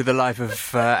into the life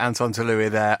of Anton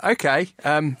Talui there. Okay,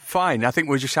 fine. I think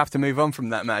we'll just have to move on from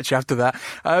that match after that.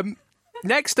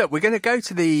 Next up, we're going to go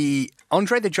to the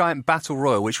Andre the Giant Battle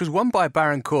Royal, which was won by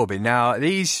Baron Corbin. Now,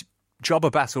 these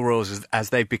jobber battle royals, as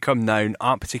they've become known,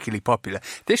 aren't particularly popular.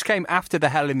 This came after the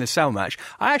Hell in the Cell match.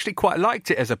 I actually quite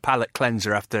liked it as a palate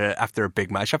cleanser after a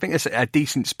big match. I think it's a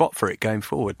decent spot for it going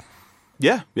forward.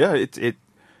 Yeah. It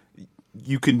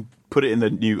you can put it in the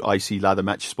new IC ladder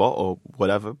match spot or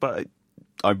whatever, but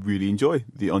I really enjoy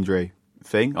the Andre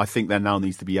thing. I think there now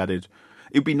needs to be added.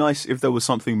 It'd be nice if there was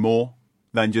something more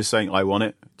than just saying I want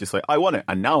it. Just like, I want it,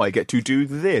 and now I get to do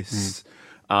this.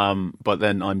 But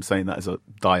then I'm saying that as a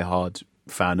diehard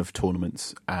fan of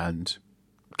tournaments and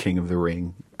King of the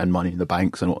Ring and Money in the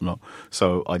Banks and whatnot.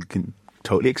 So I can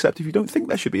totally accept if you don't think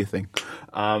that should be a thing.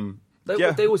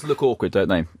 They always look awkward, don't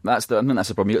they? I think that's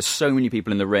the problem. You've got so many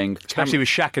people in the ring. Especially with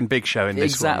Shaq and Big Show in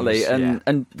this exactly, one.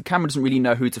 And the camera doesn't really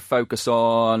know who to focus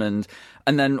on, and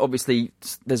then obviously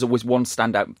there's always one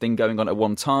standout thing going on at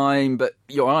one time, but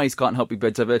your eyes can't help but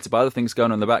be diverted by other things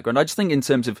going on in the background. I just think in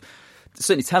terms of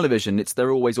certainly television,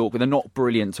 they're always awkward. They're not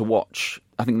brilliant to watch.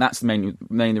 I think that's the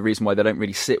main reason why they don't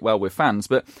really sit well with fans.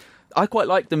 But I quite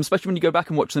like them, especially when you go back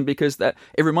and watch them, because it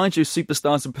reminds you of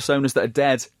superstars and personas that are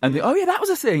dead. And think, oh yeah, that was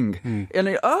a thing.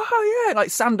 And like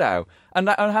Sandow and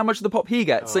how much of the pop he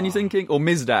gets. And you're thinking, or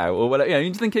Mizdow or whatever.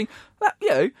 You're thinking that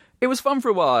it was fun for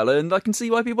a while, and I can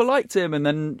see why people liked him. And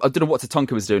then I don't know what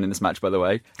Tatanka was doing in this match, by the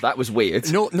way. That was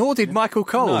weird. Nor did Michael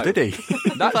Cole, No. did he?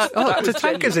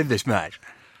 Tatanka's in this match.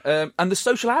 And the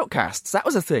social outcasts, that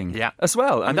was a thing as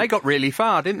well. And they got really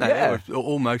far, didn't they? Yeah. They were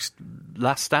almost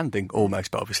last standing,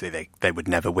 almost, but obviously they would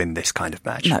never win this kind of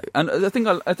match. No, and the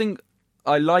thing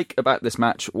I like about this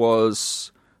match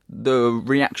was the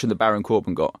reaction that Baron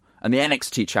Corbin got and the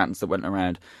NXT chants that went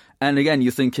around. And again,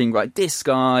 you're thinking, right, this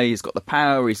guy, he's got the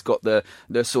power, he's got the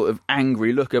sort of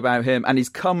angry look about him, and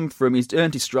he's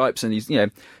earned his stripes, and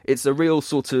it's a real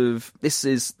sort of,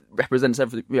 represents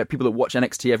people that watch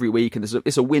NXT every week, and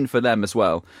it's a win for them as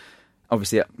well.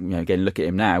 Obviously, again, look at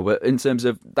him now, but in terms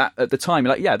of that at the time,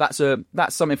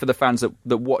 that's something for the fans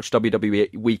that watch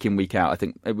WWE week in, week out. I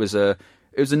think it was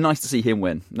nice to see him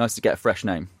win, nice to get a fresh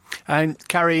name. And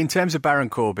Carrie, in terms of Baron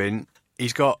Corbin,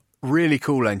 he's got really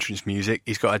cool entrance music.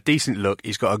 He's got a decent look.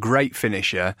 He's got a great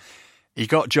finisher. He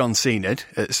got John Cena'd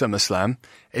at SummerSlam.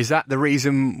 Is that the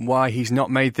reason why he's not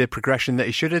made the progression that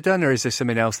he should have done, or is there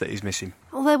something else that he's missing?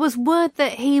 Well, there was word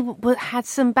that he had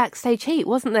some backstage heat,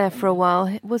 wasn't there, for a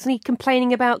while? Wasn't he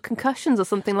complaining about concussions or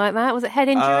something like that? Was it head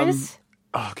injuries?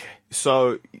 Okay.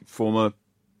 So, former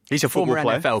He's a former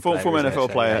NFL player. Former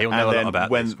NFL player. Yeah, he'll know a lot about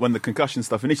this. When the concussion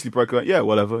stuff initially broke, like, yeah,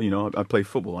 whatever, I play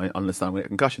football. I understand we get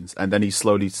concussions. And then he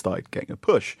slowly started getting a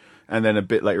push. And then a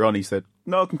bit later on, he said,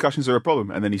 no, concussions are a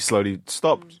problem. And then he slowly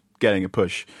stopped getting a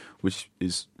push, which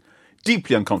is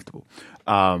deeply uncomfortable.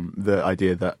 The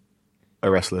idea that a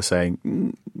wrestler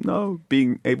saying, no,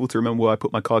 being able to remember where I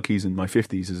put my car keys in my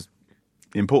 50s is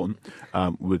important,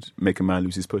 would make a man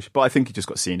lose his push. But I think he just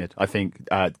got Cena'd. I think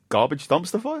garbage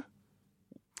dumpster fire?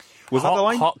 Was that the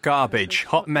line? Hot garbage.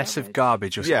 Hot mess of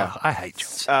garbage or something. Yeah. I hate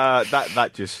Johnson.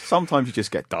 That just, sometimes you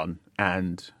just get done.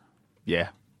 And yeah,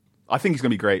 I think he's going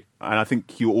to be great. And I think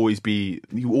he'll always be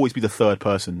the third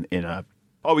person in a,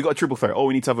 we got a triple threat.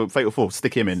 We need to have a fatal four.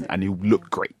 Stick him in and he'll look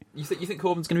great. You think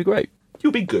Corbin's going to be great?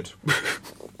 He'll be good.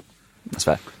 That's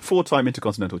fair. 4-time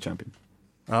Intercontinental Champion.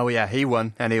 Oh yeah, he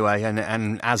won anyway.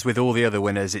 And as with all the other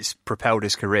winners, it's propelled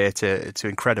his career to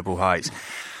incredible heights.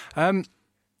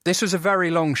 This was a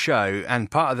very long show, and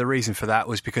part of the reason for that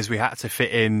was because we had to fit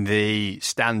in the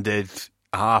standard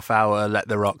half-hour, let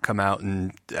The Rock come out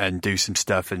and do some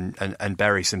stuff and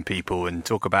bury some people and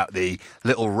talk about the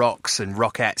little rocks and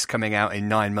rockettes coming out in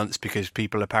 9 months because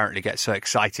people apparently get so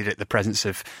excited at the presence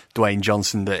of Dwayne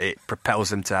Johnson that it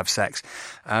propels them to have sex.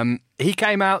 He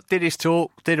came out, did his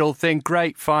talk, did all thing,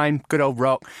 great, fine, good old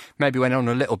Rock. Maybe went on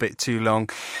a little bit too long.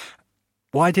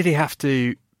 Why did he have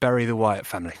to bury the Wyatt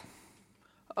family?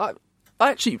 I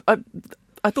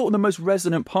thought the most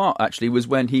resonant part actually was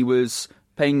when he was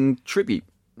paying tribute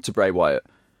to Bray Wyatt,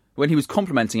 when he was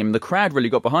complimenting him. The crowd really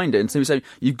got behind it, and so he was saying,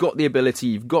 "You've got the ability,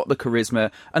 you've got the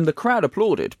charisma," and the crowd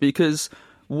applauded because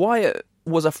Wyatt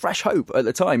was a fresh hope at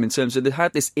the time in terms of they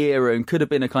had this era and could have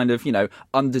been a kind of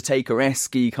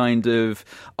Undertaker-esque kind of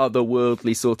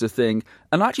otherworldly sort of thing.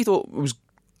 And I actually thought it was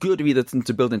good either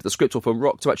to build into the script or for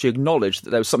Rock to actually acknowledge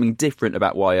that there was something different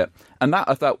about Wyatt, and that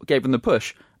I thought gave him the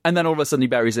push. And then all of a sudden he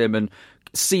buries him, and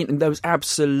there was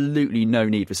absolutely no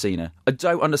need for Cena. I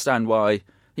don't understand why,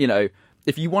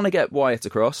 if you want to get Wyatt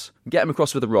across, get him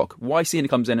across with The Rock. Why Cena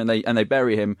comes in and they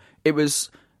bury him? It was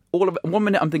all of it. 1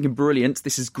 minute I'm thinking brilliant,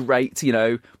 this is great,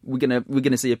 we're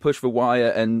gonna see a push for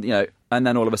Wyatt, and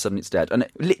then all of a sudden it's dead. And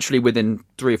literally within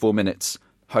 3 or 4 minutes,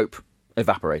 hope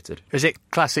evaporated. Is it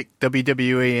classic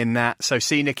WWE in that? So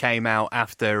Cena came out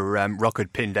after Rock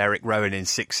had pinned Eric Rowan in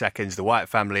 6 seconds. The Wyatt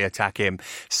family attack him.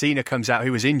 Cena comes out,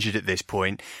 who was injured at this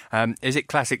point. Is it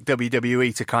classic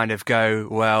WWE to kind of go,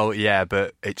 well, yeah,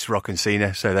 but it's Rock and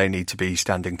Cena, so they need to be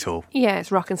standing tall? Yeah,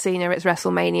 it's Rock and Cena, it's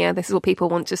WrestleMania. This is what people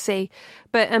want to see.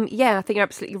 But yeah, I think you're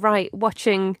absolutely right.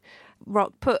 Watching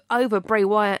Rock put over Bray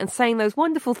Wyatt and saying those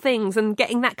wonderful things and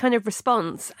getting that kind of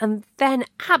response and then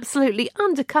absolutely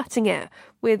undercutting it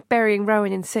with burying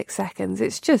Rowan in 6 seconds.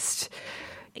 It's just,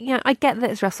 I get that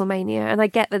it's WrestleMania and I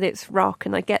get that it's Rock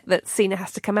and I get that Cena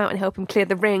has to come out and help him clear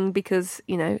the ring because,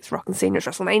 it's Rock and Cena, it's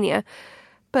WrestleMania.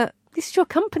 But this is your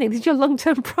company, this is your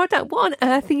long-term product. What on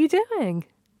earth are you doing?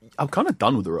 I'm kind of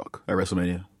done with The Rock at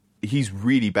WrestleMania. He's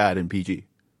really bad in PG.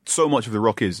 So much of The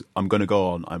Rock is, I'm going to go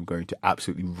on, I'm going to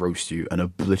absolutely roast you and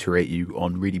obliterate you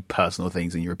on really personal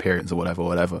things in your appearance or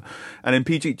whatever. And in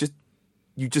PG,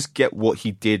 you just get what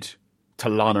he did to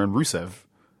Lana and Rusev,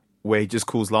 where he just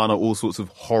calls Lana all sorts of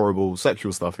horrible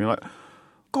sexual stuff. And you're like,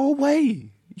 go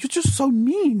away. You're just so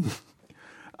mean.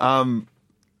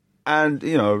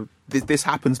 This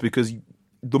happens because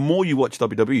the more you watch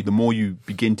WWE, the more you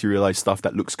begin to realize stuff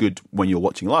that looks good when you're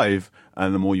watching live,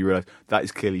 and the more you realize that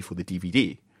is clearly for the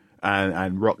DVD.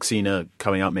 And Rock Cena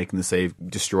coming out, making the save,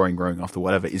 destroying, growing after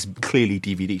whatever is clearly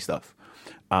DVD stuff.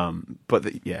 I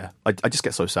just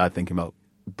get so sad thinking about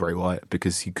Bray Wyatt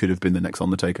because he could have been the next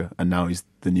Undertaker, and now he's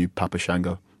the new Papa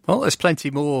Shango. Well, there's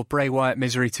plenty more Bray Wyatt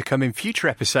misery to come in future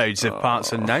episodes of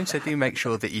Parts Unknown, so do make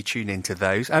sure that you tune into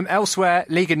those. Elsewhere,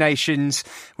 League of Nations,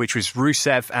 which was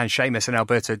Rusev and Sheamus and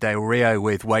Alberto Del Rio,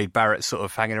 with Wade Barrett sort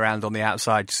of hanging around on the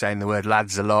outside saying the word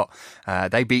lads a lot.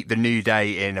 They beat the New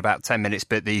Day in about 10 minutes,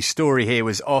 but the story here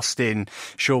was Austin,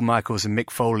 Shawn Michaels and Mick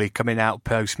Foley coming out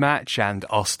post-match, and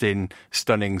Austin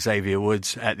stunning Xavier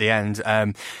Woods at the end.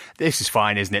 This is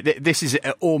fine, isn't it? This is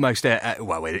almost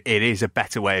it is a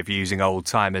better way of using old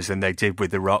timers than they did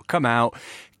with The Rock. Come out,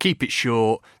 keep it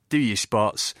short, do your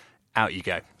spots, out you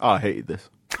go. Oh, I hated this.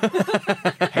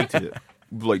 Hated it.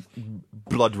 Like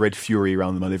blood red fury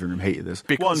around my living room. Hated this.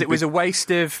 Because it was a waste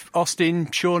of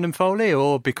Austin, Shawn and Foley,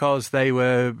 or because they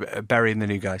were burying the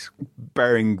new guys?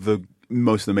 Burying the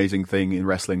most amazing thing in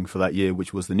wrestling for that year,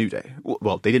 which was the New Day.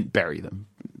 Well, they didn't bury them.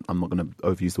 I'm not going to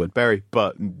overuse the word bury,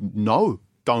 but no.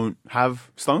 Don't have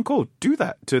Stone Cold do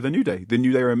that to the New Day. The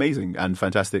New Day are amazing and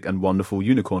fantastic and wonderful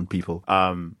unicorn people.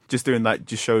 Just doing that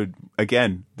just showed,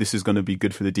 again, this is going to be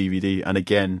good for the DVD. And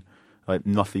again, Like,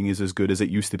 nothing is as good as it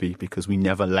used to be because we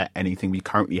never let anything we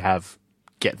currently have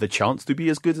get the chance to be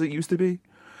as good as it used to be.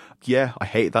 Yeah, I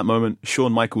hated that moment.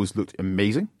 Shawn Michaels looked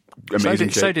amazing.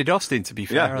 So did Austin, to be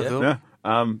fair. I thought.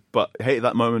 Yeah. But I hated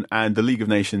that moment. And the League of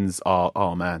Nations are,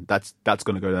 oh man, that's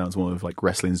going to go down as one of like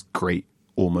wrestling's great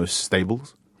almost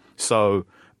stables. So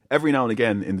every now and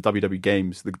again in the WWE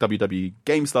games, the WWE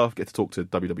game staff get to talk to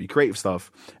WWE creative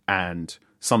staff, and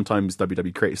sometimes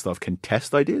WWE creative staff can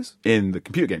test ideas in the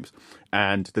computer games.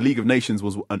 And the League of Nations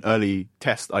was an early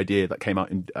test idea that came out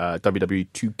in WWE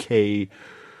 2K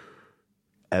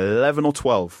 11 or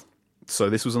 12. So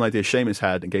this was an idea Sheamus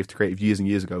had and gave to creative years and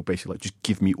years ago, basically like, just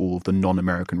give me all of the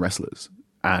non-American wrestlers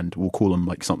and we'll call them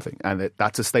like something. And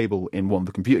that's a stable in one of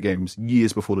the computer games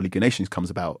years before the League of Nations comes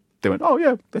about. They went, oh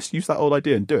yeah, let's use that old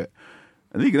idea and do it.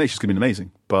 And the League of Nations could have been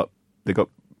amazing, but they got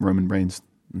Roman Reigns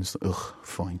and it's like, ugh,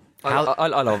 fine. I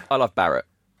love Barrett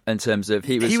in terms of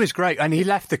he was great, and he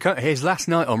left his last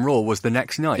night on Raw was the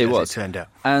next night. It turned out,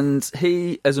 and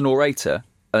he as an orator,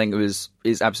 I think is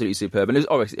absolutely superb. And it was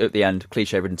obviously at the end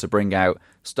cliche ridden to bring out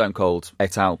Stone Cold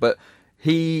et al. But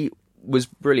he was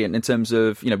brilliant in terms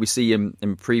of, we see him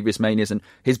in previous Manias, and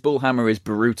his bullhammer is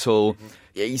brutal. Mm-hmm.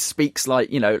 He speaks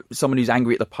like someone who's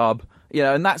angry at the pub.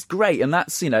 And that's great, and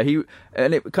that's and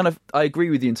it kind of, I agree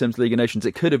with you in terms of League of Nations.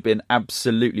 It could have been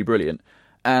absolutely brilliant.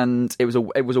 And it was a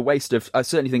waste of. I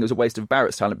certainly think it was a waste of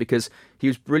Barrett's talent because he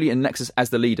was brilliant in Nexus as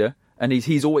the leader, and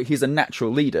he's a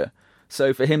natural leader.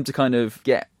 So for him to kind of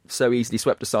get so easily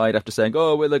swept aside after saying,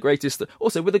 "Oh, we're the greatest,"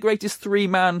 also we're the greatest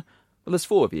 3-man. Well, there's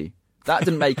 4 of you. That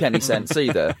didn't make any sense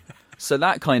either. So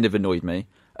that kind of annoyed me.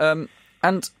 And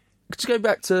to go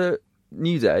back to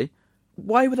New Day.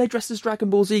 Why were they dressed as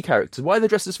Dragon Ball Z characters? Why are they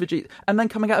dressed as Vegeta? And then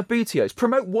coming out of Bootios.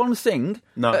 Promote one thing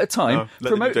at a time. No.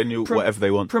 Let them do whatever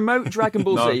they want. Promote Dragon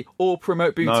Ball Z or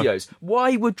promote Bootios. No.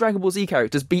 Why would Dragon Ball Z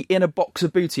characters be in a box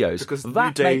of Bootios? Because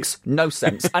that makes no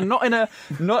sense. And not in a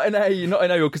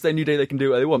because they New Day they can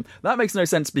do what they want. That makes no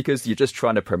sense because you're just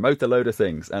trying to promote a load of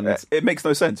things. And it makes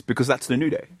no sense because that's the New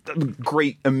Day. The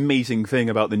great, amazing thing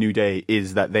about the New Day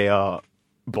is that they are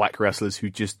black wrestlers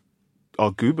who just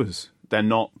are goobers. They're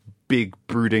not big,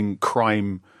 brooding,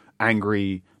 crime,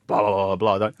 angry, blah, blah,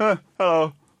 blah, blah. Like,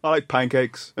 hello, I like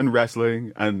pancakes and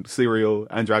wrestling and cereal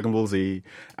and Dragon Ball Z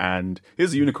and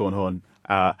here's a unicorn horn.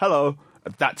 Hello.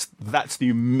 That's the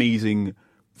amazing,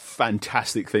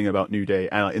 fantastic thing about New Day.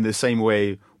 And in the same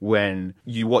way, when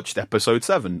you watched episode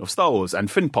 7 of Star Wars and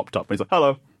Finn popped up and he's like,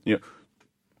 hello,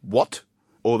 what?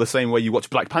 Or the same way you watch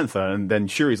Black Panther and then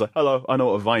Shuri's like, hello, I know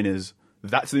what a vine is.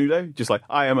 That's the New Day. Just like,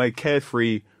 I am a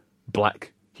carefree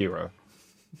black hero.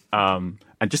 And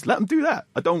just let them do that.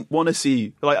 I don't want to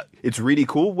see, it's really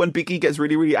cool when Big E gets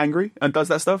really, really angry and does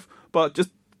that stuff, but just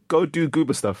go do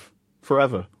goober stuff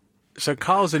forever. So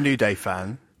Carl's a New Day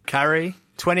fan. Carrie,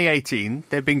 2018,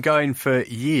 they've been going for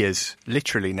years,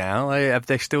 literally now. Have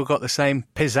they still got the same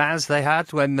pizzazz they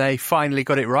had when they finally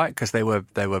got it right? Because they were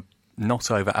not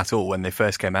over at all when they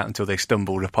first came out until they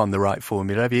stumbled upon the right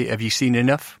formula. Have you seen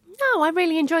enough? No, I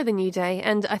really enjoy the New Day,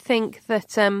 and I think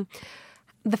that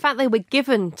the fact they were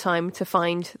given time to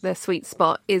find their sweet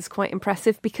spot is quite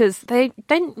impressive because they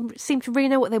didn't seem to really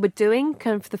know what they were doing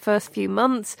kind of for the first few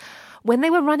months. When they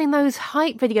were running those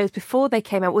hype videos before they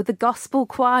came out with the gospel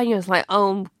choir, you was like,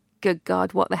 oh, good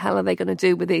God, what the hell are they going to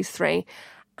do with these three?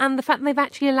 And the fact that they've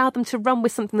actually allowed them to run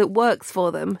with something that works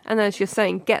for them, and as you're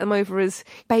saying, get them over as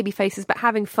baby faces, but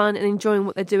having fun and enjoying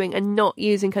what they're doing and not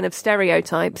using kind of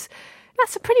stereotypes.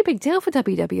 That's a pretty big deal for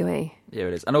WWE. Yeah,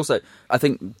 it is. And also, I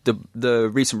think the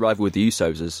recent rivalry with the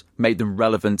Usos has made them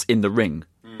relevant in the ring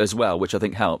as well, which I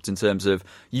think helped in terms of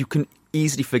you can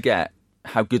easily forget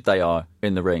how good they are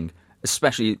in the ring,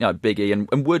 especially Big E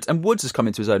and Woods. And Woods has come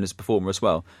into his own as a performer as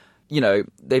well.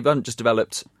 They've not just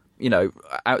developed,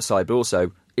 outside, but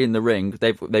also in the ring.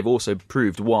 They've also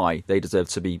proved why they deserve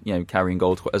to be, carrying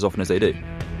gold as often as they do.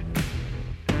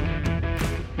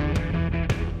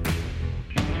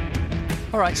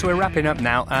 All right, so we're wrapping up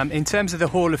now. In terms of the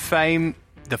Hall of Fame,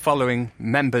 the following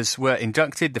members were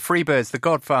inducted: the Freebirds, the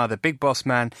Godfather, Big Boss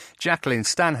Man, Jacqueline,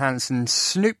 Stan Hansen,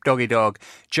 Snoop Doggy Dogg,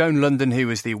 Joan London, who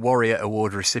was the Warrior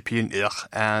Award recipient,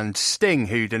 and Sting,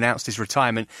 who'd announced his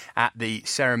retirement at the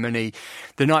ceremony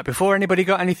the night before. Anybody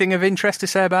got anything of interest to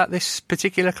say about this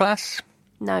particular class?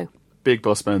 No. Big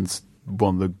Boss Man's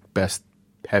one of the best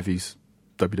heavies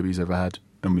WWE's ever had,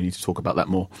 and we need to talk about that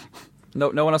more. No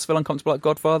one else feel uncomfortable like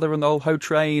Godfather and the whole Ho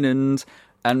Train and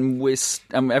everyone's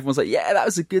like, yeah, that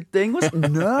was a good thing.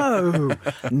 No,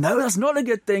 that's not a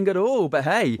good thing at all. But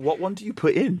hey, what one do you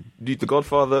put in? The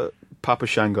Godfather, Papa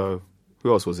Shango.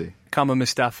 Who else was he? Kama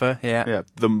Mustafa, Yeah,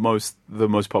 the most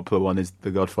popular one is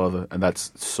The Godfather, and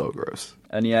that's so gross.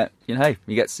 And yet, hey,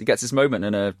 he gets his moment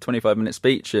in a 25-minute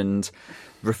speech and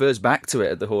refers back to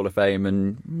it at the Hall of Fame,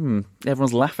 and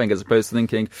everyone's laughing as opposed to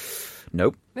thinking,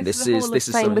 nope, this is Hall of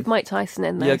Fame with Mike Tyson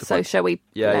in there. So shall we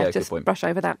just brush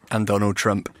over that? And Donald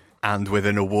Trump, and with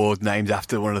an award named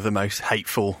after one of the most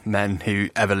hateful men who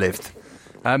ever lived.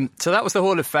 So that was the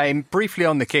Hall of Fame. Briefly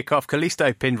on the kickoff,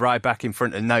 Kalisto pinned Ryback in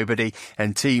front of nobody,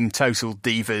 and Team Total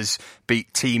Divas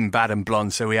beat Team Bad and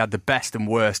Blonde. So we had the best and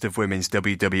worst of women's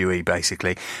WWE,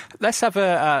 basically. Let's have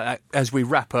as we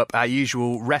wrap up, our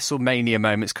usual WrestleMania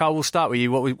moments. Carl, we'll start with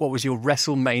you. What was your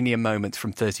WrestleMania moment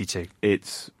from 32?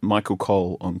 It's Michael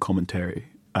Cole on commentary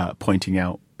pointing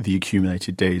out the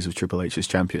accumulated days of Triple H as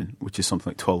champion, which is something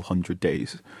like 1,200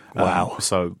 days. Wow.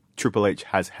 So Triple H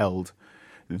has held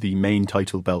the main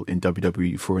title belt in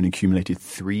WWE for an accumulated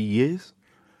 3 years.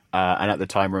 And at the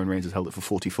time, Roman Reigns has held it for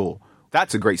 44.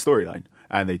 That's a great storyline,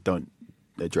 and they don't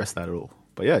address that at all.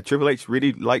 But yeah, Triple H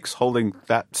really likes holding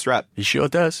that strap. He sure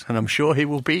does, and I'm sure he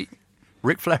will beat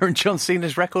Ric Flair and John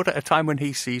Cena's record at a time when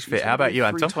he sees fit. How about you,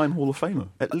 Anton? Three-time Hall of Famer,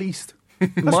 at least.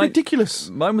 That's ridiculous.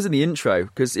 Mine was in the intro,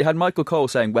 because it had Michael Cole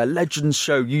saying, where legends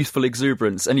show youthful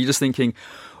exuberance, and you're just thinking,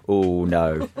 oh,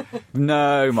 no.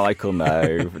 No, Michael,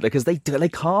 no. Because they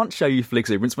can't show youthful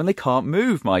exuberance when they can't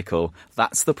move, Michael.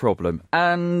 That's the problem.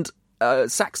 And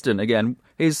Saxton, again,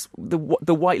 is the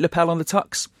white lapel on the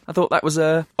tux. I thought that was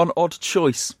an odd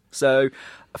choice. So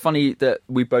funny that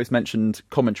we both mentioned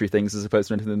commentary things as opposed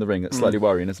to anything in the ring. That's slightly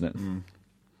worrying, isn't it?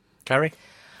 Carrie?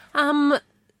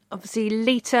 Obviously,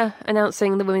 Lita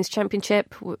announcing the Women's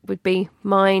Championship would be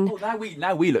mine. Oh,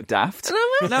 now we look daft.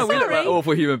 No, we look like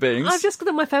awful human beings. I've just got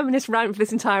on my feminist rant for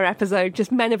this entire episode.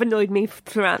 Just men have annoyed me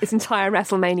throughout this entire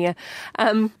WrestleMania.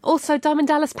 Also, Diamond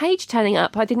Dallas Page turning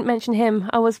up. I didn't mention him.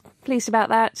 I was pleased about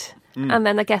that. And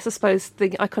then I suppose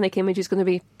the iconic image is going to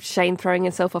be Shane throwing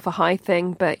himself off a high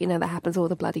thing, but that happens all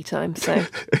the bloody time. So,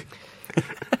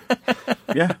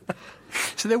 yeah.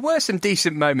 So there were some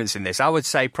decent moments in this. I would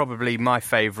say probably my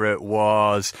favourite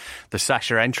was the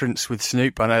Sasha entrance with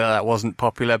Snoop. I know that wasn't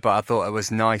popular, but I thought it was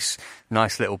nice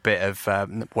little bit of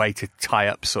way to tie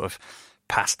up sort of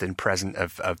past and present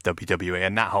of WWE,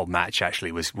 and that whole match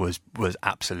actually was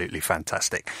absolutely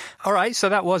fantastic. All right, so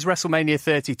that was WrestleMania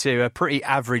 32, a pretty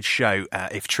average show,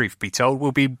 if truth be told.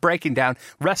 We'll be breaking down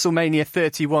WrestleMania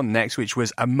 31 next, which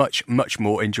was a much, much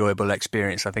more enjoyable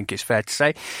experience, I think it's fair to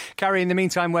say. Carrie, in the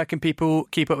meantime, where can people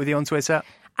keep up with you on Twitter?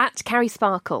 At Carrie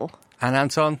Sparkle. And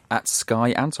Anton? At Sky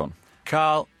Anton.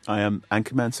 Carl? I am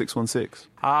Anchorman616.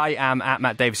 I am at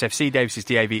Matt Davis FC. Davis is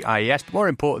Davies. But more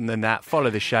important than that, follow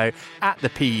the show at the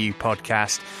PU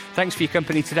Podcast. Thanks for your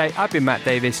company today. I've been Matt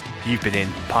Davis. You've been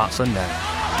in Parts Unknown.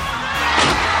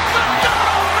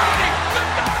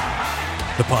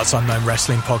 The Parts Unknown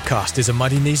Wrestling Podcast is a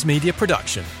Muddy Knees Media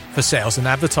production. For sales and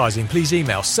advertising, please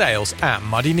email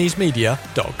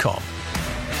sales@muddykneesmedia.com.